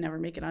time that they never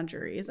make it on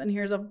juries. And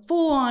here's a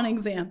full-on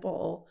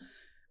example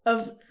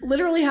of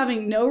literally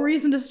having no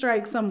reason to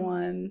strike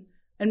someone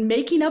and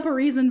making up a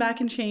reason back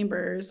in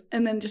chambers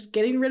and then just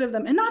getting rid of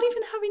them and not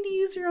even having to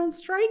use your own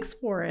strikes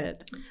for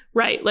it.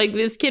 Right. Like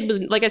this kid was,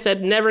 like I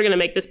said, never going to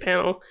make this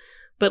panel.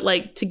 But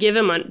like to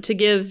give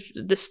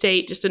the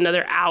state just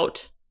another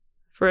out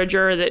for a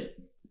juror that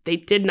they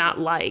did not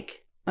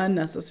like.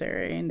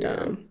 Unnecessary and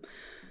dumb.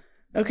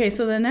 Yeah. Okay,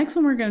 so the next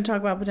one we're going to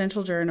talk about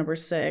potential juror number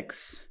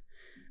 6.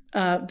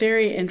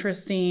 Very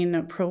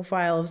interesting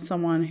profile of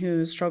someone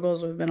who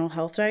struggles with mental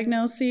health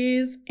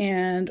diagnoses.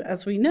 And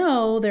as we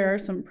know, there are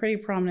some pretty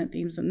prominent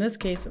themes in this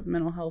case of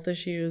mental health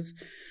issues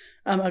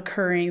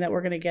occurring that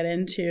we're going to get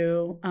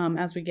into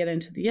as we get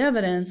into the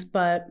evidence.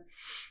 But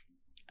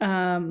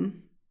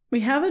we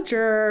have a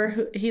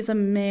juror he's a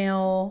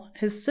male.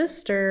 His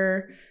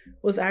sister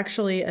was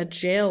actually a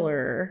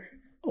jailer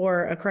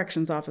or a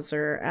corrections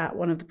officer at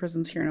one of the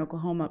prisons here in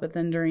Oklahoma. But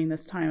then during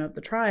this time of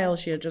the trial,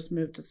 she had just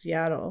moved to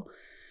Seattle.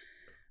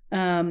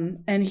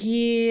 And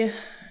he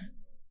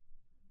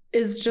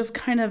is just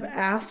kind of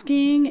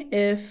asking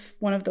if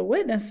one of the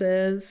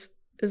witnesses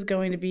is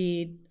going to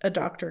be a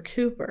Dr.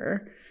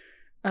 Cooper.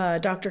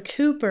 Dr.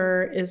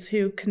 Cooper is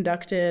who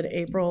conducted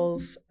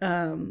April's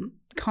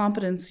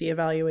competency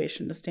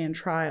evaluation to stand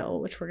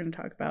trial, which we're going to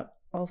talk about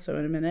also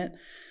in a minute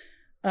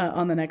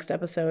on the next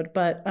episode.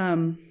 But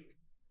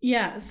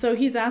yeah, so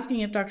he's asking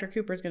if Dr.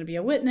 Cooper is going to be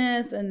a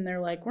witness, and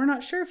they're like, we're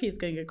not sure if he's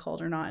going to get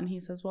called or not. And he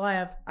says,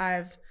 well,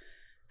 I've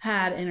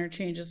had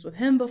interchanges with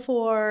him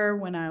before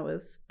when I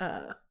was,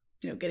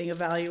 getting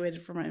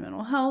evaluated for my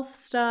mental health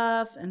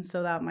stuff. And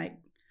so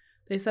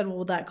they said, well,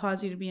 will that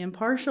cause you to be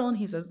impartial? And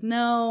he says,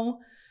 no.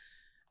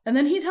 And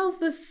then he tells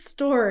this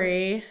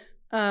story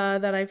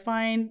that I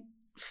find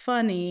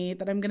funny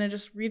that I'm going to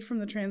just read from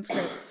the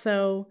transcript.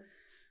 So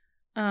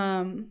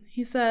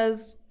he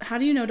says, how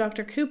do you know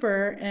Dr.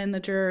 Cooper? And the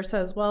juror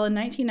says, well, in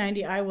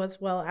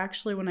 1990,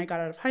 actually, when I got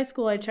out of high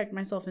school, I checked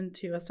myself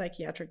into a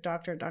psychiatric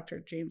doctor,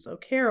 Dr. James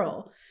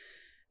O'Carroll.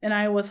 And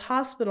I was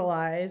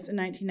hospitalized in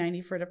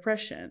 1990 for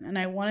depression. And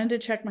I wanted to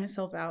check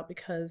myself out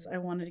because I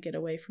wanted to get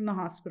away from the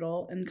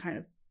hospital and kind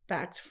of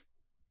backed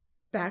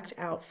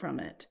out from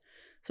it.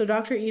 So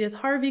Dr. Edith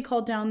Harvey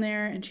called down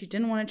there and she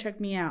didn't want to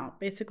check me out.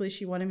 Basically,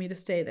 she wanted me to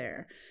stay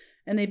there.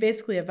 And they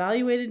basically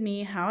evaluated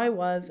me, how I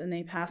was, and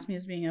they passed me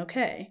as being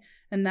okay.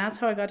 And that's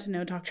how I got to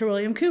know Dr.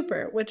 William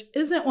Cooper, which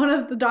isn't one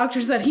of the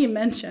doctors that he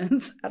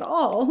mentions at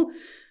all.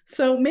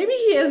 So maybe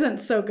he isn't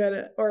so good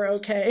at, or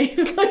okay,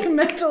 like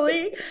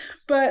mentally.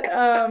 But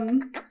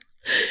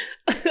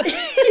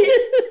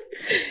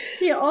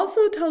he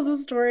also tells a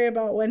story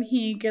about when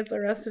he gets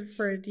arrested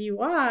for a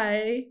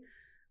DUI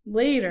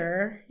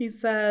later. He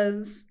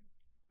says,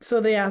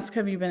 so they ask,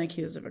 have you been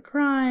accused of a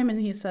crime?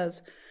 And he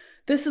says,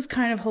 this is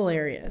kind of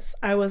hilarious.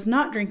 I was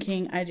not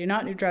drinking, I do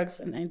not do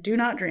drugs, and I do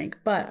not drink,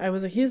 but I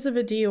was accused of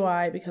a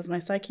DUI because my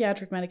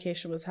psychiatric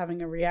medication was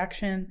having a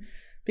reaction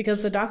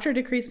because the doctor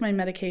decreased my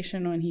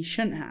medication when he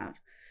shouldn't have.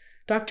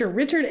 Dr.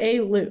 Richard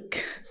A.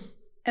 Luke.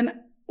 And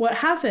what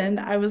happened,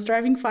 I was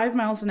driving 5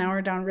 miles an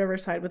hour down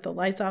Riverside with the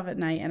lights off at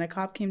night, and a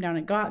cop came down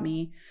and got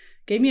me,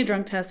 gave me a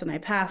drunk test, and I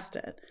passed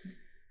it.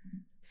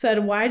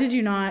 Said, why did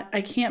you not?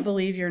 I can't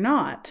believe you're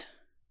not.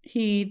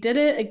 He did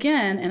it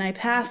again, and I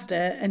passed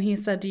it, and he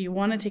said, do you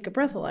want to take a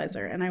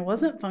breathalyzer? And I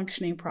wasn't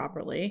functioning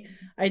properly.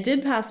 I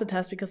did pass the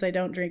test because I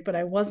don't drink, but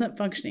I wasn't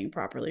functioning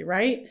properly,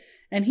 right?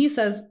 And he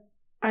says,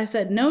 I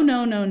said, no,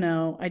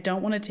 I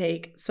don't want to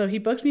take. So he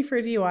booked me for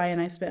a DUI,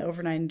 and I spent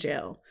overnight in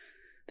jail.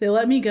 They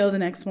let me go the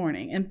next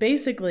morning. And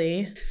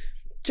basically,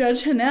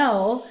 Judge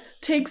Hanel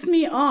takes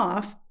me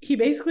off. He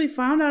basically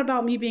found out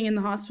about me being in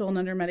the hospital and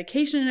under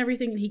medication and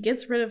everything, and he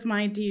gets rid of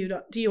my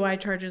DUI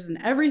charges, and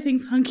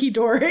everything's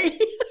hunky-dory.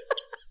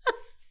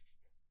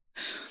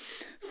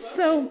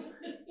 So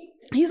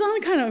he's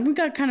on we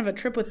got kind of a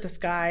trip with this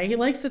guy. He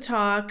likes to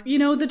talk. You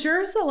know, the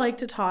jurors that like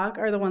to talk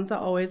are the ones that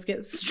always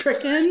get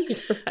stricken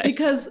right.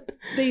 Because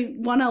they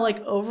want to like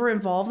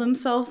over-involve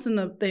themselves and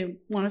they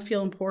want to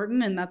feel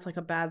important, and that's like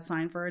a bad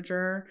sign for a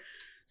juror.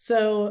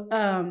 So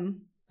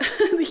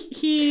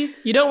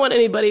you don't want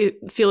anybody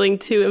feeling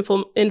too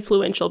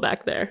influential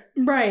back there.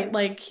 Right.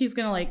 Like he's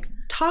going to like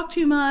talk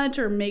too much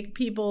or make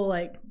people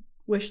like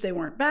wish they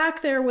weren't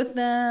back there with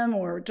them,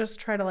 or just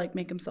try to like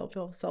make himself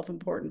feel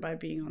self-important by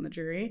being on the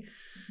jury,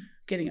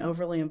 getting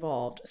overly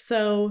involved.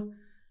 So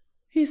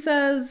he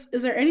says,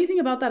 is there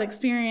anything about that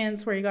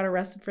experience where you got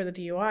arrested for the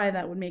DUI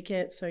that would make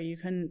it so you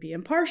couldn't be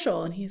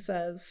impartial? And he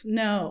says,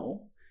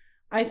 no,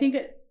 I think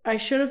I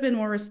should have been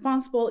more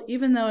responsible,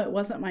 even though it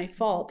wasn't my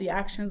fault. The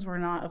actions were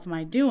not of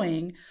my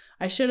doing.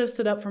 I should have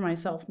stood up for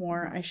myself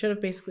more. I should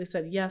have basically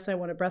said, yes, I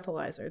want a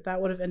breathalyzer.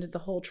 That would have ended the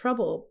whole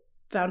trouble.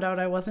 Found out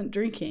I wasn't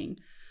drinking.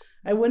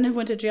 I wouldn't have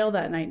went to jail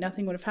that night.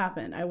 Nothing would have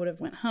happened. I would have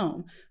went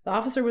home. The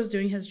officer was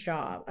doing his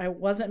job. I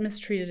wasn't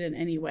mistreated in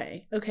any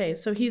way. Okay,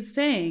 so he's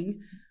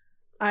saying,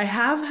 I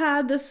have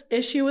had this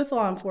issue with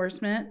law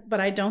enforcement,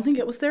 but I don't think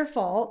it was their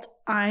fault.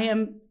 I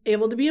am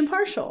able to be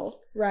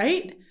impartial,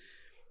 right?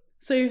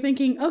 So you're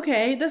thinking,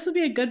 okay, this would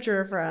be a good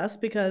juror for us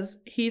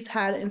because he's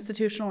had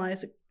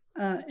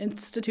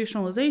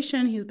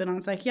institutionalization. He's been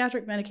on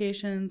psychiatric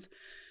medications.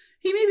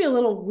 He may be a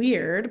little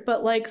weird,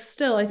 but like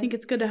still, I think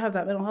it's good to have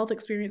that mental health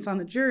experience on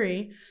the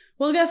jury.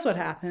 Well, guess what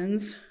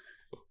happens?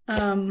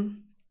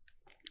 Tim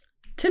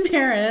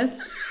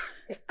Harris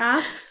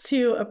asks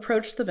to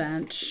approach the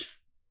bench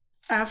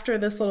after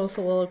this little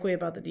soliloquy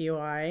about the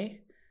DUI.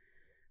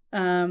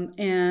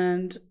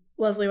 And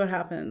Leslie, what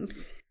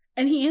happens?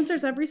 And he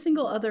answers every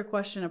single other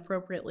question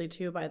appropriately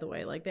too, by the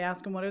way. Like they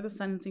ask him, what are the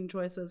sentencing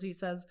choices? He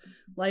says,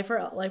 life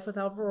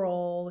without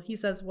parole. He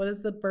says, what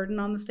is the burden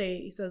on the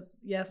state? He says,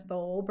 yes, the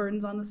whole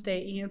burden's on the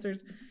state. He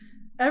answers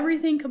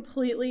everything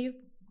completely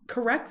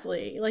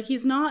correctly. Like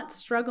he's not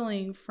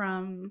struggling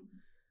from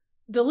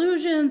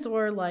delusions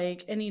or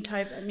like any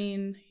type. I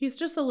mean, he's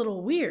just a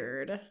little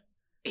weird.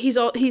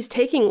 He's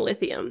taking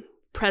lithium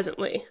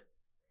presently,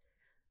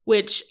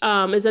 which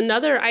is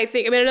another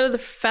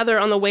feather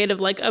on the weight of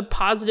like a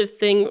positive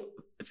thing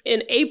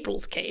in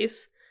April's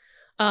case,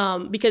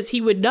 because he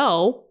would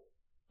know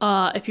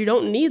if you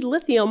don't need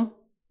lithium,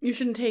 you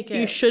shouldn't take it.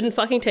 You shouldn't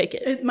fucking take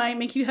it. It might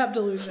make you have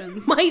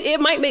delusions.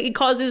 It might make it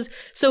causes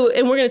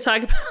and we're going to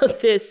talk about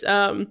this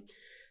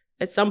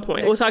at some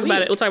point. We'll talk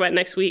about it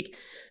next week.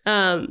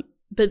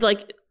 But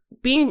like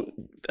being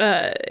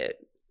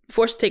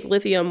forced to take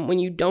lithium when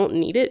you don't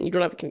need it and you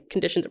don't have a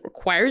condition that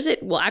requires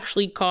it will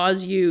actually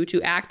cause you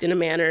to act in a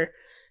manner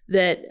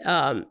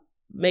that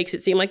makes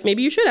it seem like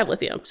maybe you should have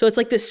lithium. So it's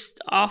like this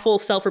awful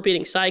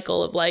self-repeating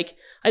cycle of like,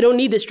 I don't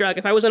need this drug.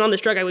 If I wasn't on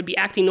this drug, I would be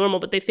acting normal,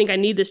 but they think I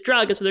need this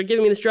drug. And so they're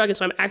giving me this drug. And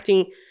so I'm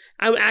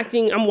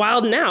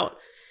wilding out.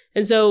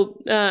 And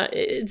so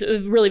it's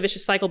a really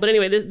vicious cycle. But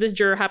anyway, this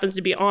juror happens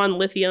to be on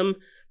lithium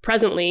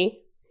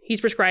presently.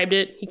 He's prescribed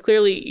it.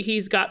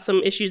 He's got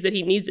some issues that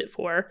he needs it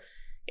for.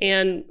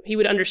 And he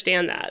would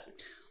understand that.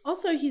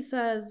 Also, he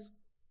says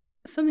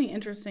something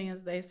interesting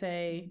is they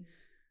say,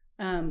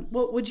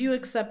 what would you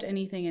accept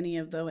anything any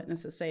of the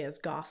witnesses say as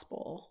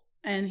gospel?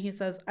 And he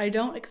says, I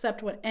don't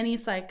accept what any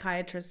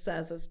psychiatrist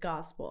says as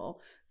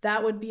gospel.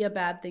 that would be a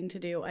bad thing to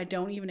do. I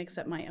don't even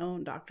accept my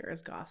own doctor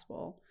as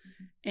gospel.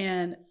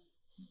 And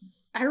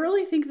I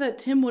really think that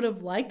Tim would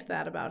have liked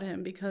that about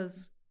him,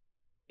 because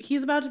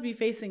he's about to be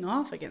facing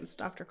off against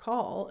Dr.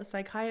 Call, a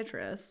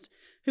psychiatrist,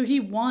 who he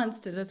wants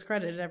to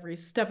discredit every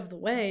step of the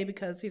way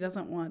because he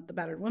doesn't want the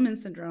battered women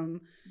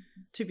syndrome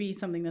to be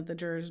something that the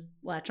jurors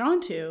latch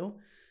onto.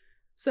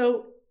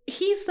 So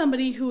he's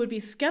somebody who would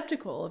be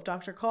skeptical of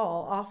Dr.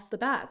 Call off the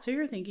bat. So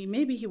you're thinking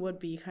maybe he would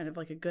be kind of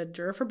like a good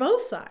juror for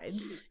both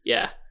sides.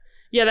 Yeah.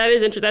 Yeah,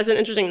 that's an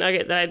interesting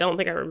nugget that I don't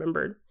think I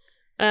remembered.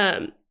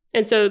 And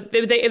so they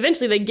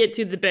eventually get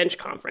to the bench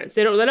conference.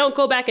 They don't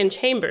go back in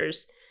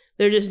chambers.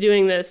 They're just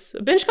doing this.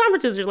 Bench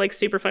conferences are like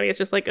super funny. It's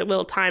just like a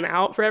little time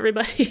out for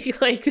everybody.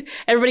 Like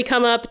everybody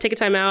come up, take a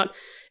time out,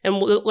 and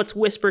let's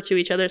whisper to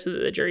each other so that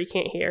the jury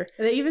can't hear.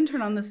 They even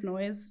turn on this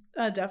noise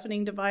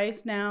deafening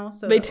device now.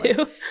 So they that, do.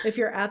 Like, if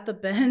you're at the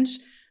bench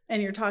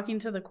and you're talking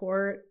to the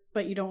court,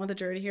 but you don't want the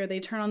jury to hear,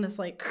 they turn on this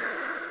like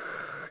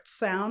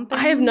sound thing.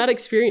 I have not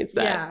experienced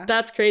that. Yeah.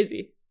 That's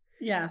crazy.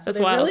 Yeah, so That's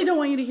they wild. really don't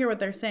want you to hear what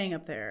they're saying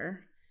up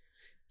there.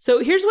 So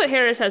here's what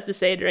Harris has to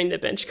say during the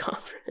bench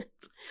conference.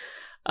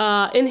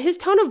 In his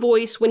tone of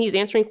voice when he's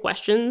answering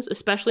questions,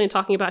 especially in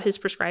talking about his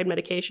prescribed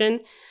medication,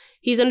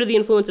 he's under the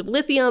influence of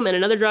lithium and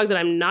another drug that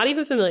I'm not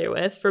even familiar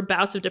with for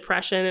bouts of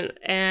depression,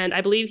 and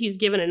I believe he's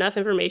given enough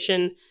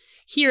information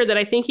here that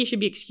I think he should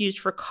be excused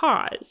for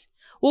cause.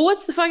 Well,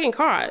 what's the fucking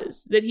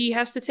cause? That he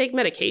has to take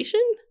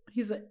medication?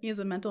 He's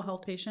a mental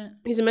health patient.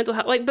 He's a mental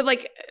health,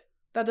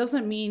 That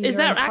doesn't mean is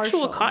you're that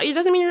impartial. actual cause? It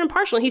doesn't mean you're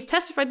impartial. He's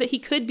testified that he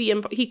could be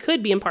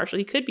impartial.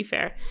 He could be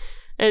fair.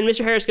 And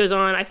Mr. Harris goes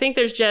on, I think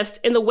there's just,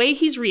 in the way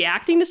he's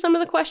reacting to some of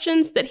the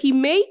questions, that he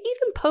may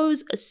even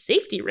pose a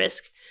safety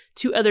risk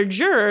to other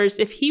jurors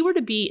if he were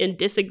to be in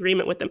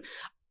disagreement with them.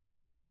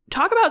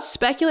 Talk about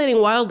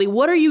speculating wildly.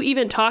 What are you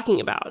even talking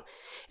about?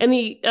 And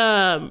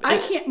I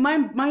can't,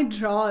 my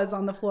jaw is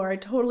on the floor. I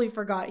totally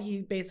forgot he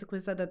basically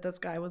said that this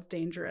guy was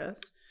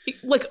dangerous.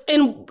 Like,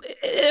 and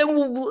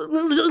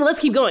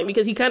let's keep going,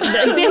 because he kind of,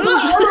 the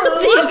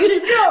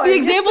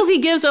examples he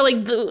gives are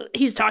like,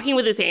 he's talking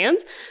with his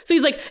hands. So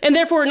he's like, and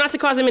therefore not to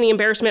cause him any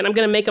embarrassment, I'm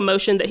going to make a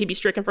motion that he be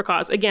stricken for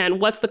cause. Again,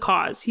 what's the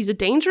cause? He's a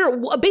danger?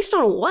 Based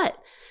on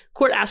what?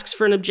 Court asks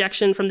for an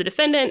objection from the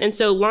defendant. And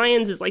so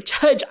Lyons is like,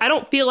 Judge, I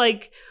don't feel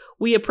like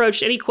we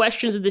approached any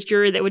questions of this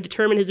jury that would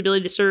determine his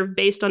ability to serve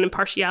based on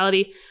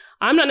impartiality.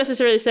 I'm not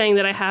necessarily saying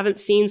that I haven't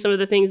seen some of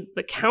the things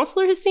the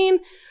counselor has seen,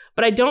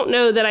 but I don't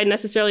know that I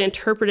necessarily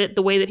interpret it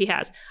the way that he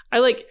has.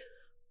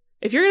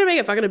 If you're going to make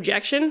a fucking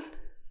objection,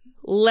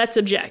 let's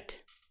object.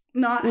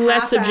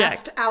 Let's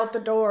object out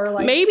the door.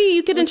 Like, maybe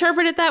you could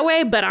interpret it that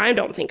way, but I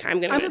don't think I'm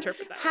going to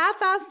interpret that.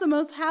 Half-ass the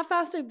most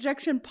half-assed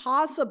objection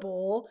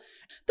possible.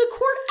 The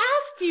court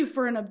asked you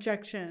for an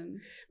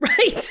objection.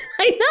 Right.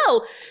 I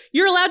know.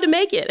 You're allowed to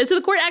make it. And so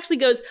the court actually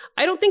goes,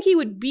 I don't think he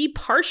would be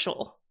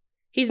partial.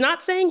 He's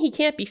not saying he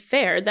can't be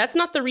fair. That's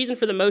not the reason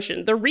for the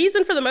motion. The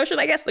reason for the motion,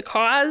 I guess the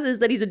cause, is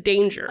that he's a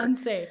danger.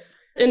 Unsafe.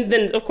 And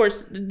then, of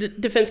course, the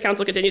defense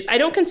counsel continues, I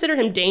don't consider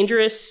him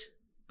dangerous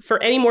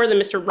for any more than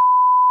Mr.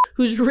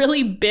 who's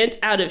really bent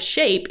out of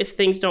shape if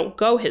things don't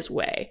go his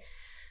way.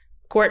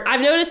 Court, I've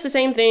noticed the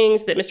same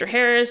things that Mr.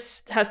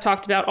 Harris has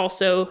talked about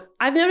also.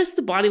 I've noticed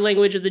the body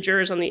language of the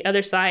jurors on the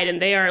other side,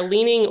 and they are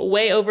leaning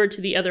way over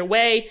to the other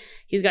way.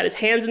 He's got his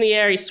hands in the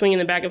air. He's swinging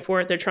them back and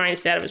forth. They're trying to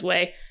stay out of his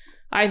way.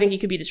 I think he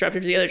could be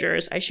disruptive to the other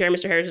jurors. I share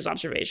Mr. Harris's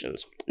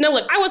observations. Now,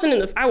 look, I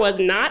was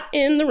not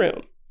in the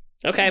room,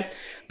 okay?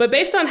 But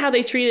based on how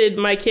they treated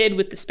my kid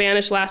with the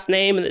Spanish last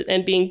name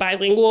and being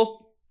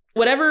bilingual,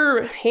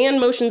 whatever hand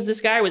motions this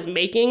guy was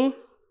making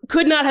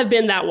could not have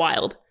been that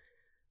wild.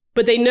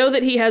 But they know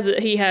that he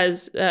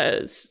has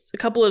a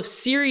couple of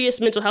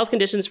serious mental health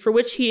conditions for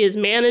which he is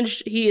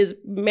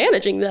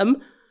managing them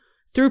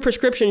through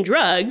prescription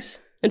drugs.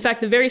 In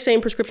fact, the very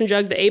same prescription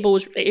drug that April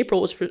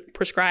was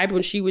prescribed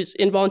when she was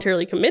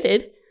involuntarily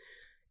committed.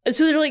 And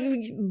so they're like,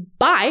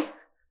 bye.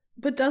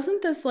 But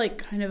doesn't this like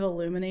kind of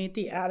illuminate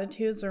the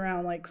attitudes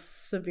around like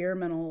severe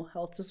mental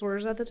health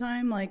disorders at the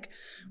time? Like,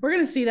 we're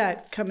going to see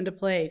that come into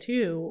play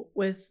too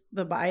with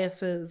the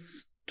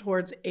biases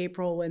towards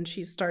April when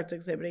she starts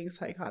exhibiting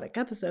psychotic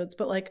episodes.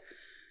 But like,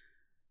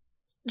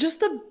 just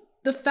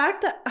the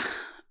fact that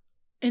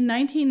in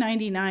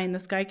 1999,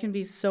 this guy can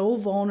be so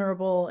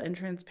vulnerable and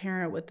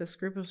transparent with this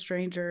group of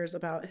strangers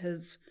about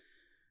his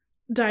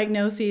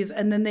diagnoses,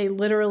 and then they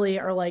literally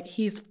are like,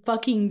 he's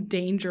fucking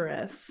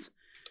dangerous.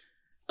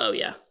 Oh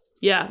yeah.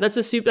 Yeah, that's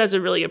a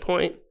really good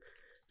point.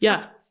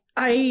 Yeah.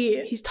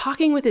 He's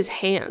talking with his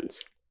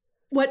hands.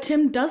 What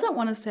Tim doesn't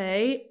want to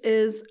say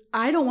is,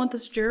 I don't want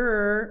this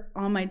juror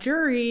on my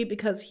jury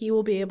because he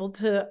will be able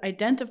to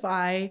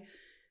identify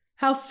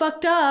how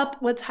fucked up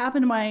what's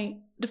happened to my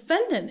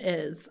defendant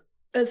is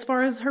as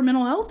far as her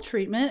mental health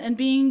treatment and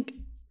being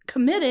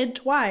committed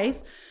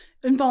twice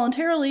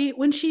involuntarily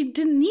when she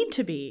didn't need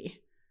to be.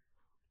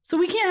 So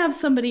we can't have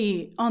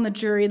somebody on the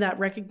jury that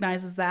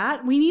recognizes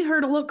that. We need her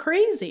to look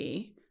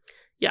crazy.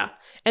 Yeah.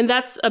 And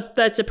that's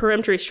a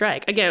peremptory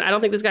strike. Again, I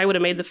don't think this guy would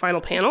have made the final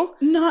panel.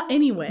 Not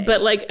anyway.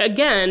 But like,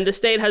 again, the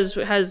state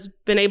has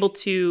been able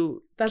to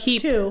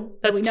keep...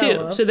 That's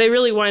two. So they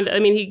really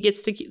he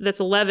gets to keep... That's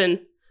 11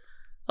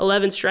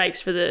 strikes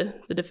for the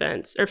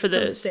defense, or for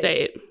the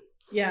state.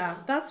 Yeah,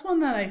 that's one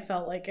that I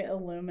felt like it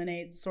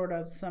illuminates sort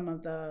of some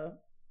of the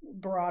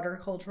broader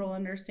cultural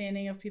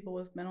understanding of people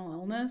with mental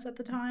illness at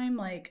the time.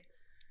 Like,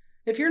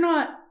 if you're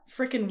not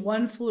freaking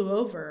One Flew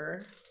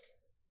Over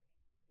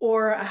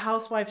or a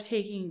housewife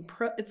taking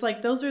it's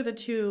like those are the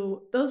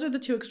two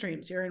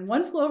extremes. You're in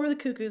One Flew Over the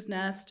Cuckoo's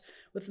Nest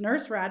with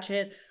Nurse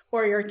Ratched,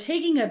 or you're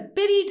taking a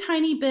bitty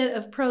tiny bit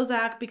of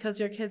Prozac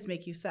because your kids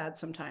make you sad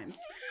sometimes.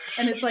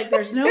 And it's like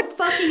there's no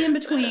fucking in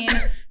between.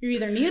 You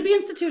either need to be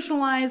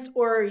institutionalized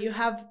or you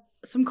have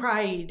some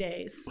cry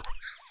days.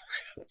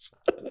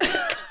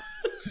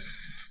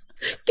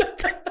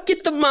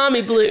 Get the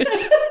mommy blues.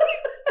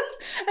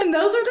 And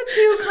those are the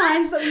two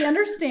kinds that we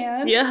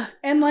understand. Yeah.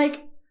 And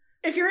like,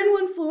 if you're in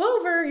One Flew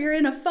Over, you're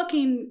in a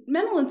fucking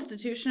mental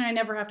institution. I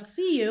never have to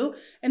see you.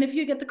 And if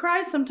you get the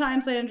cries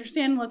sometimes, I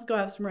understand. Let's go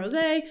have some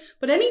rosé.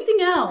 But anything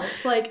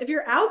else, like if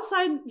you're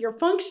outside, you're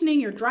functioning,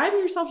 you're driving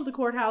yourself to the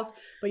courthouse,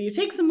 but you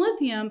take some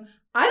lithium,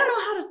 I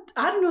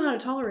don't know how to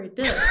tolerate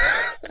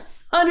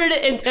this.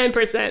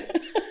 110%.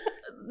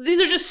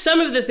 These are just some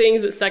of the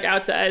things that stuck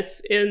out to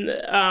us in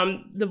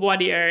the voir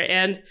dire.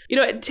 And,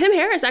 Tim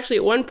Harris actually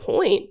at one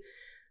point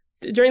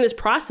during this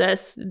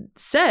process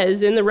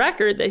says in the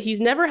record that he's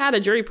never had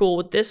a jury pool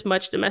with this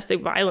much domestic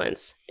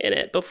violence in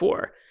it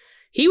before.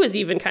 He was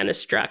even kind of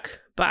struck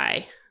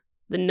by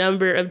the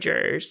number of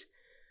jurors.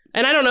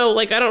 And I don't know,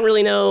 I don't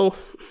really know,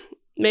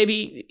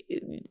 maybe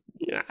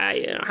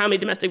how many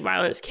domestic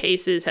violence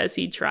cases has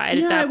he tried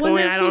at that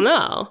point? I don't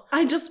know.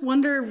 I just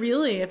wonder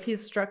really if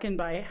he's struck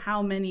by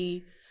how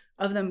many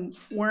of them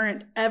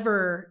weren't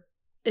ever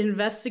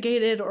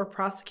investigated or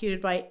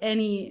prosecuted by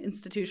any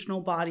institutional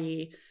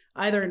body,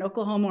 either in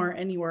Oklahoma or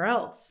anywhere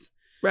else.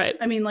 Right.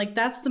 I mean,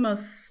 that's the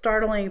most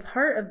startling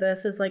part of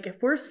this is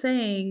if we're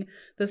saying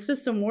the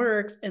system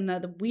works and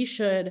that we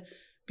should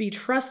be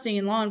trusting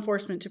in law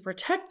enforcement to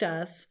protect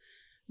us,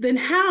 then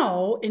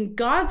how in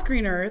God's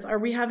green earth are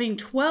we having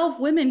 12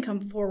 women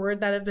come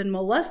forward that have been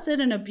molested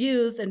and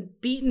abused and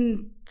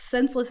beaten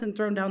senseless and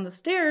thrown down the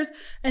stairs,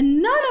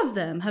 and none of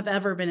them have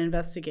ever been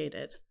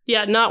investigated?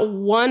 Yeah, not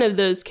one of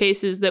those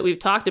cases that we've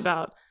talked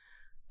about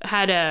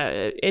had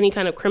any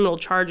kind of criminal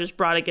charges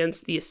brought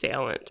against the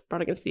assailant,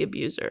 brought against the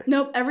abuser.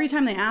 Nope. Every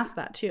time they ask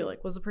that too,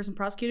 was the person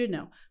prosecuted?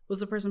 No. Was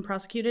the person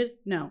prosecuted?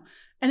 No.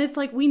 And it's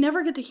we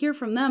never get to hear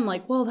from them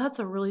well, that's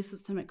a really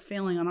systemic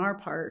failing on our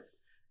part.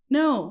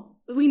 No,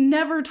 we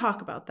never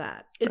talk about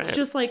that. It's right.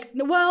 Just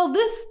well,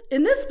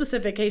 in this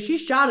specific case, she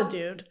shot a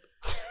dude.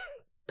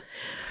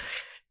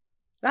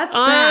 That's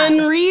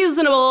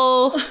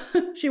unreasonable.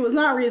 She was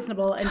not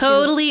reasonable. And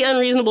totally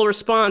unreasonable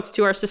response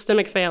to our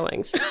systemic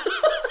failings.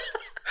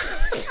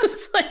 It's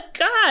just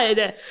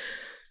God.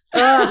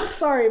 I'm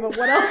sorry, but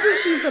what else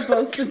is she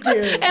supposed to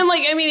do? And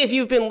if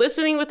you've been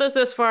listening with us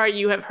this far,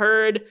 you have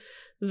heard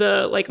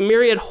the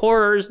myriad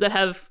horrors that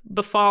have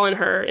befallen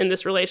her in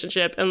this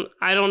relationship. And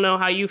I don't know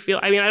how you feel.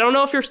 I don't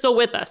know if you're still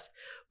with us,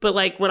 but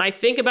when I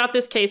think about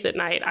this case at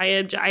night,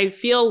 I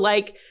feel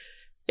like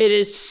it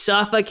is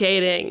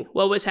suffocating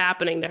what was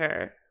happening to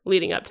her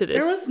leading up to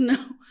this. There was no,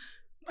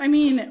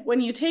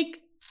 when you take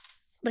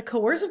the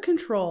coercive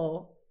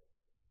control,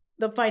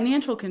 the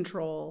financial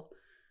control,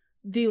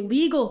 the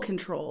legal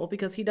control,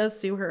 because he does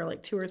sue her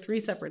 2 or 3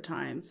 separate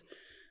times,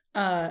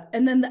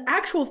 and then the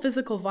actual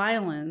physical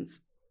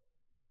violence,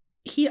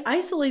 he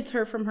isolates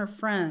her from her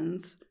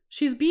friends.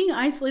 She's being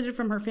isolated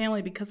from her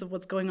family because of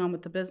what's going on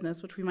with the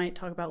business, which we might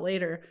talk about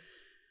later.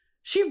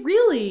 She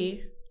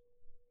really,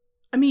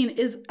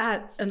 is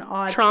at an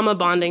odd... Trauma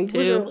bonding, too.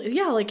 Literally.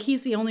 Yeah,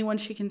 he's the only one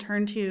she can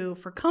turn to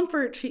for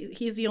comfort.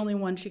 He's the only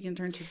one she can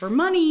turn to for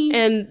money.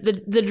 And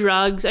the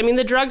drugs.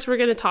 The drugs we're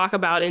going to talk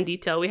about in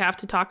detail. We have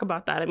to talk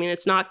about that.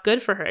 It's not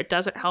good for her. It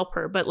doesn't help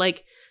her. But,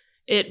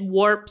 it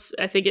warps.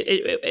 I think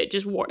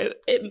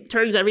it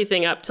turns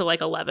everything up to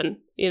 11,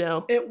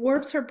 It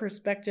warps her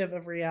perspective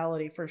of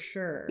reality for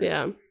sure.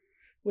 Yeah.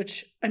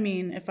 Which,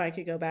 if I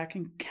could go back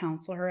and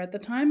counsel her at the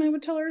time, I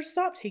would tell her to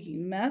stop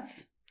taking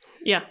meth.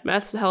 Yeah,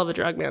 meth's a hell of a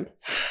drug, man.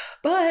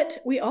 But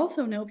we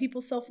also know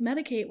people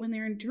self-medicate when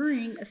they're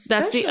enduring,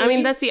 especially...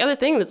 That's the other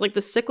thing. That's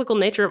the cyclical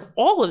nature of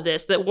all of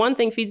this, that one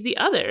thing feeds the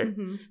other.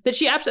 Mm-hmm. That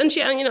she I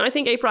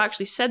think April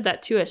actually said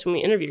that to us when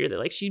we interviewed her,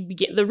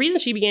 that the reason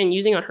she began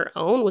using on her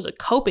own was a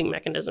coping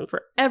mechanism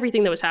for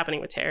everything that was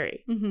happening with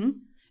Terry. Mm-hmm.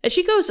 And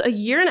she goes 1.5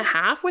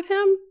 years with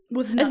him.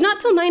 It's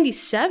not till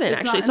 97,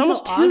 actually. It's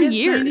almost 2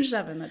 years.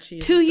 97 that she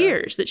 2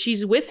 years that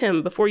she's with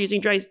him before using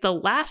drugs. The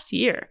last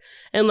year.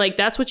 And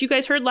that's what you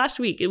guys heard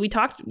last week. We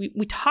talked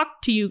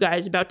to you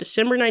guys about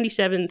December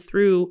 97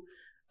 through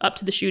up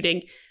to the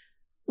shooting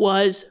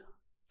was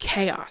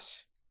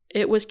chaos.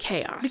 It was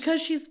chaos.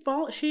 Because she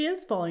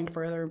is falling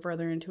further and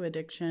further into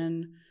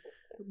addiction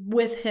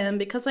with him,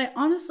 because I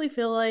honestly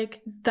feel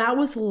like that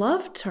was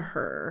love to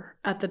her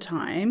at the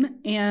time.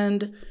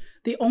 And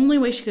The only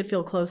way she could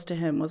feel close to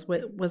him was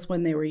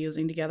when they were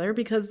using together,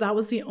 because that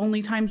was the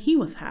only time he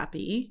was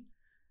happy.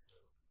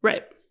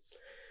 Right.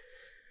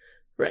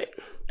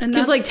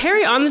 Because like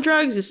Terry on the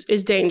drugs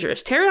is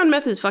dangerous. Terry on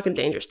meth is fucking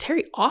dangerous.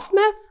 Terry off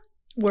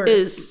meth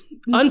is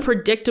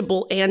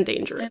unpredictable and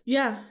dangerous.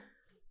 Yeah.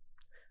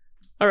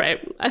 All right.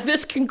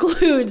 This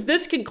concludes,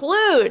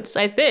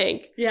 I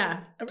think.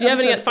 Yeah. Do you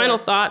have any final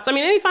thoughts? I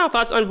mean, any final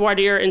thoughts on voir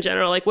dire in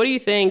general? Like, what do you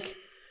think?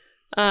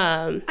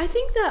 I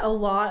think that a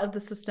lot of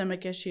the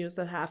systemic issues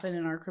that happen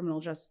in our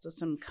criminal justice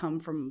system come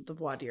from the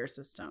voir dire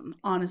system,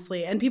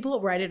 honestly. And people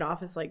write it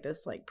off as like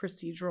this like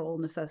procedural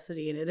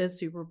necessity, and it is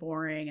super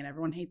boring and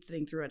everyone hates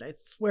sitting through it. I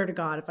swear to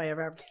God, if I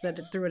ever have to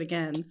sit through it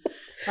again,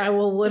 I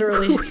will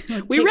literally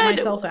take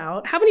myself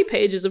out. How many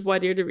pages of voir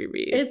dire did we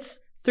read?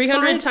 It's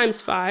 300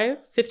 times 5,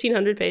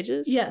 1,500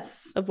 pages?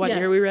 Yes. Of voir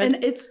dire we read?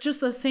 And it's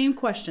just the same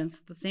questions,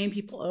 the same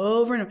people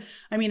over and over.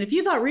 I mean, if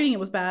you thought reading it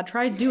was bad,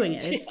 try doing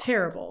it. It's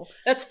terrible.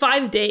 That's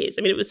 5 days.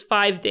 I mean, it was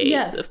 5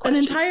 days of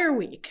questions. An entire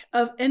week.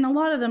 And a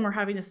lot of them are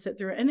having to sit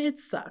through it, and it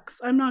sucks.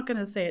 I'm not going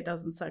to say it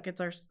doesn't suck. It's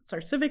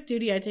our civic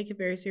duty. I take it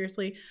very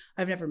seriously.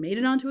 I've never made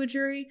it onto a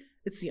jury.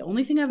 It's the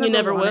only thing I've ever wanted. You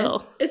never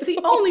will. It's the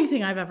only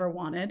thing I've ever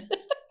wanted.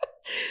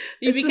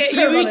 You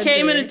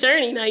became an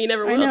attorney. Now you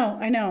never will.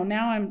 I know.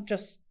 Now I'm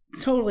just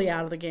totally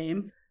out of the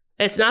game.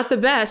 It's not the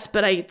best,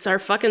 but it's our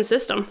fucking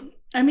system.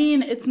 I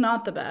mean, it's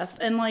not the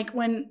best. And like,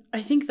 when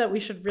I think that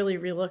we should really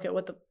relook at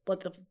what the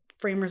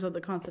framers of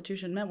the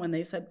Constitution meant when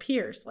they said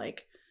peers.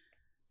 Like,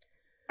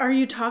 are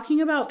you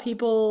talking about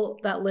people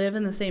that live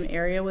in the same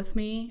area with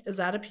me? Is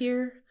that a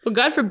peer? Well,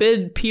 God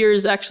forbid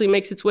peers actually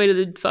makes its way to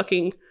the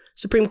fucking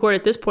Supreme Court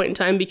at this point in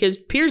time, because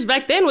peers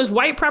back then was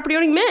white property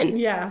owning men.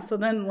 Yeah. So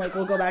then like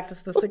we'll go back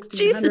to the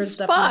 1600s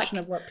definition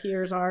of what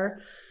peers are.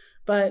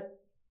 But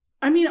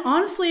I mean,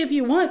 honestly, if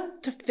you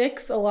want to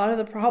fix a lot of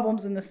the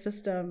problems in the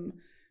system,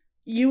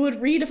 you would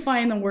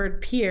redefine the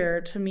word peer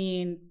to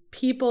mean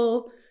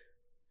people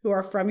who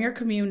are from your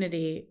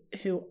community,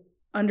 who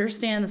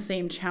understand the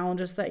same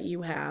challenges that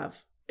you have,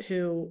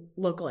 who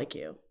look like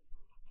you.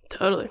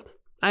 Totally.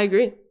 I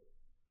agree.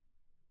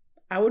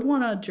 I would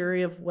want a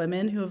jury of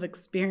women who have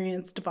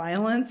experienced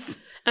violence.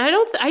 And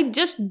I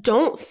just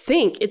don't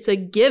think it's a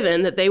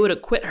given that they would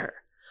acquit her.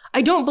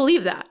 I don't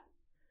believe that.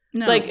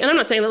 No. Like, and I'm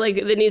not saying that like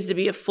there needs to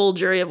be a full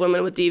jury of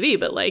women with DV,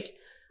 but like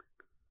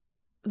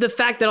the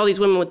fact that all these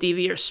women with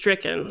DV are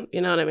stricken,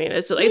 you know what I mean?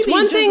 It's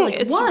one thing. Like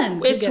it's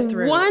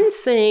one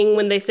thing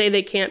when they say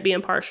they can't be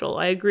impartial.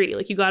 I agree.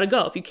 Like, you got to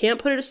go. If you can't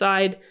put it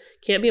aside,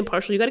 can't be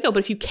impartial, you got to go. But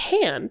if you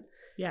can,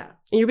 and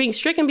you're being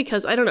stricken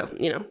because I don't know,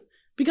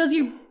 because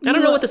I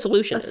don't know what the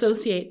solution is.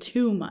 Associate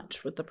too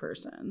much with the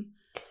person.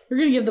 You're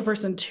going to give the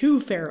person too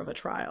fair of a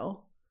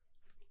trial.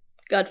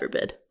 God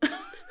forbid.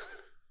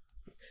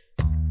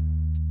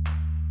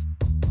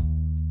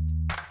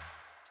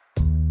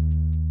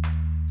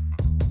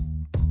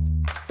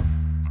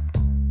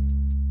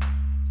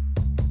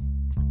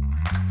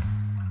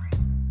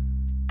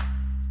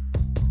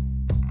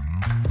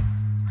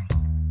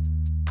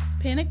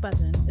 Panic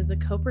Button is a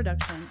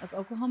co-production of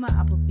Oklahoma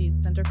Appleseed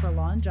Center for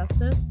Law and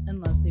Justice and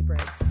Leslie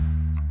Briggs.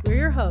 We're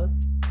your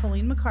hosts,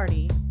 Colleen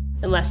McCarty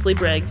and Leslie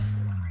Briggs.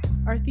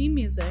 Our theme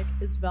music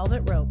is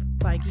Velvet Rope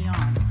by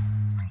Guion.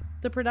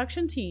 The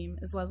production team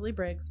is Leslie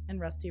Briggs and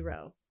Rusty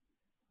Rowe.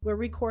 We're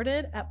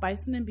recorded at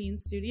Bison and Bean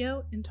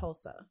Studio in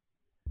Tulsa.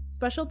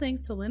 Special thanks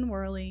to Lynn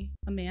Worley,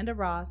 Amanda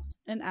Ross,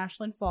 and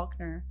Ashlyn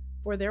Faulkner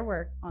for their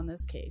work on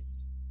this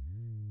case.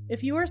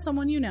 If you or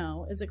someone you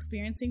know is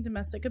experiencing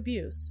domestic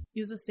abuse,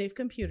 use a safe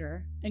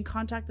computer and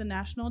contact the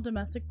National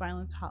Domestic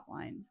Violence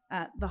Hotline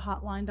at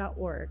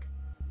thehotline.org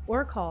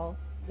or call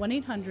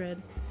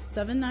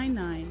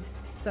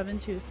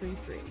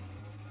 1-800-799-7233.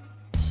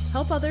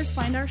 Help others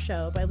find our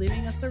show by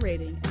leaving us a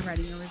rating and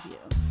writing a review.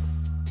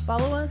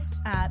 Follow us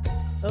at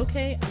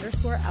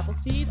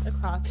OK_Appleseed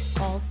across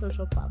all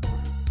social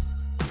platforms.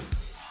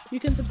 You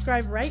can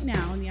subscribe right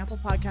now in the Apple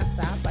Podcasts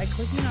app by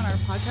clicking on our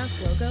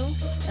podcast logo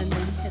and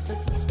then hit the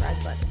subscribe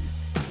button.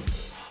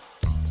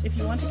 If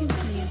you want to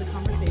continue the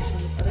conversation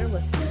with other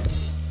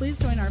listeners, please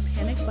join our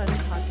Panic Button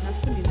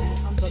podcast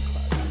community on book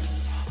clubs.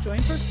 Join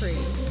for free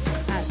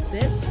at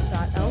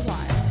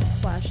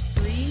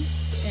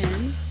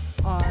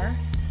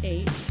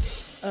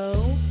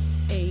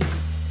bit.ly/3NRHO8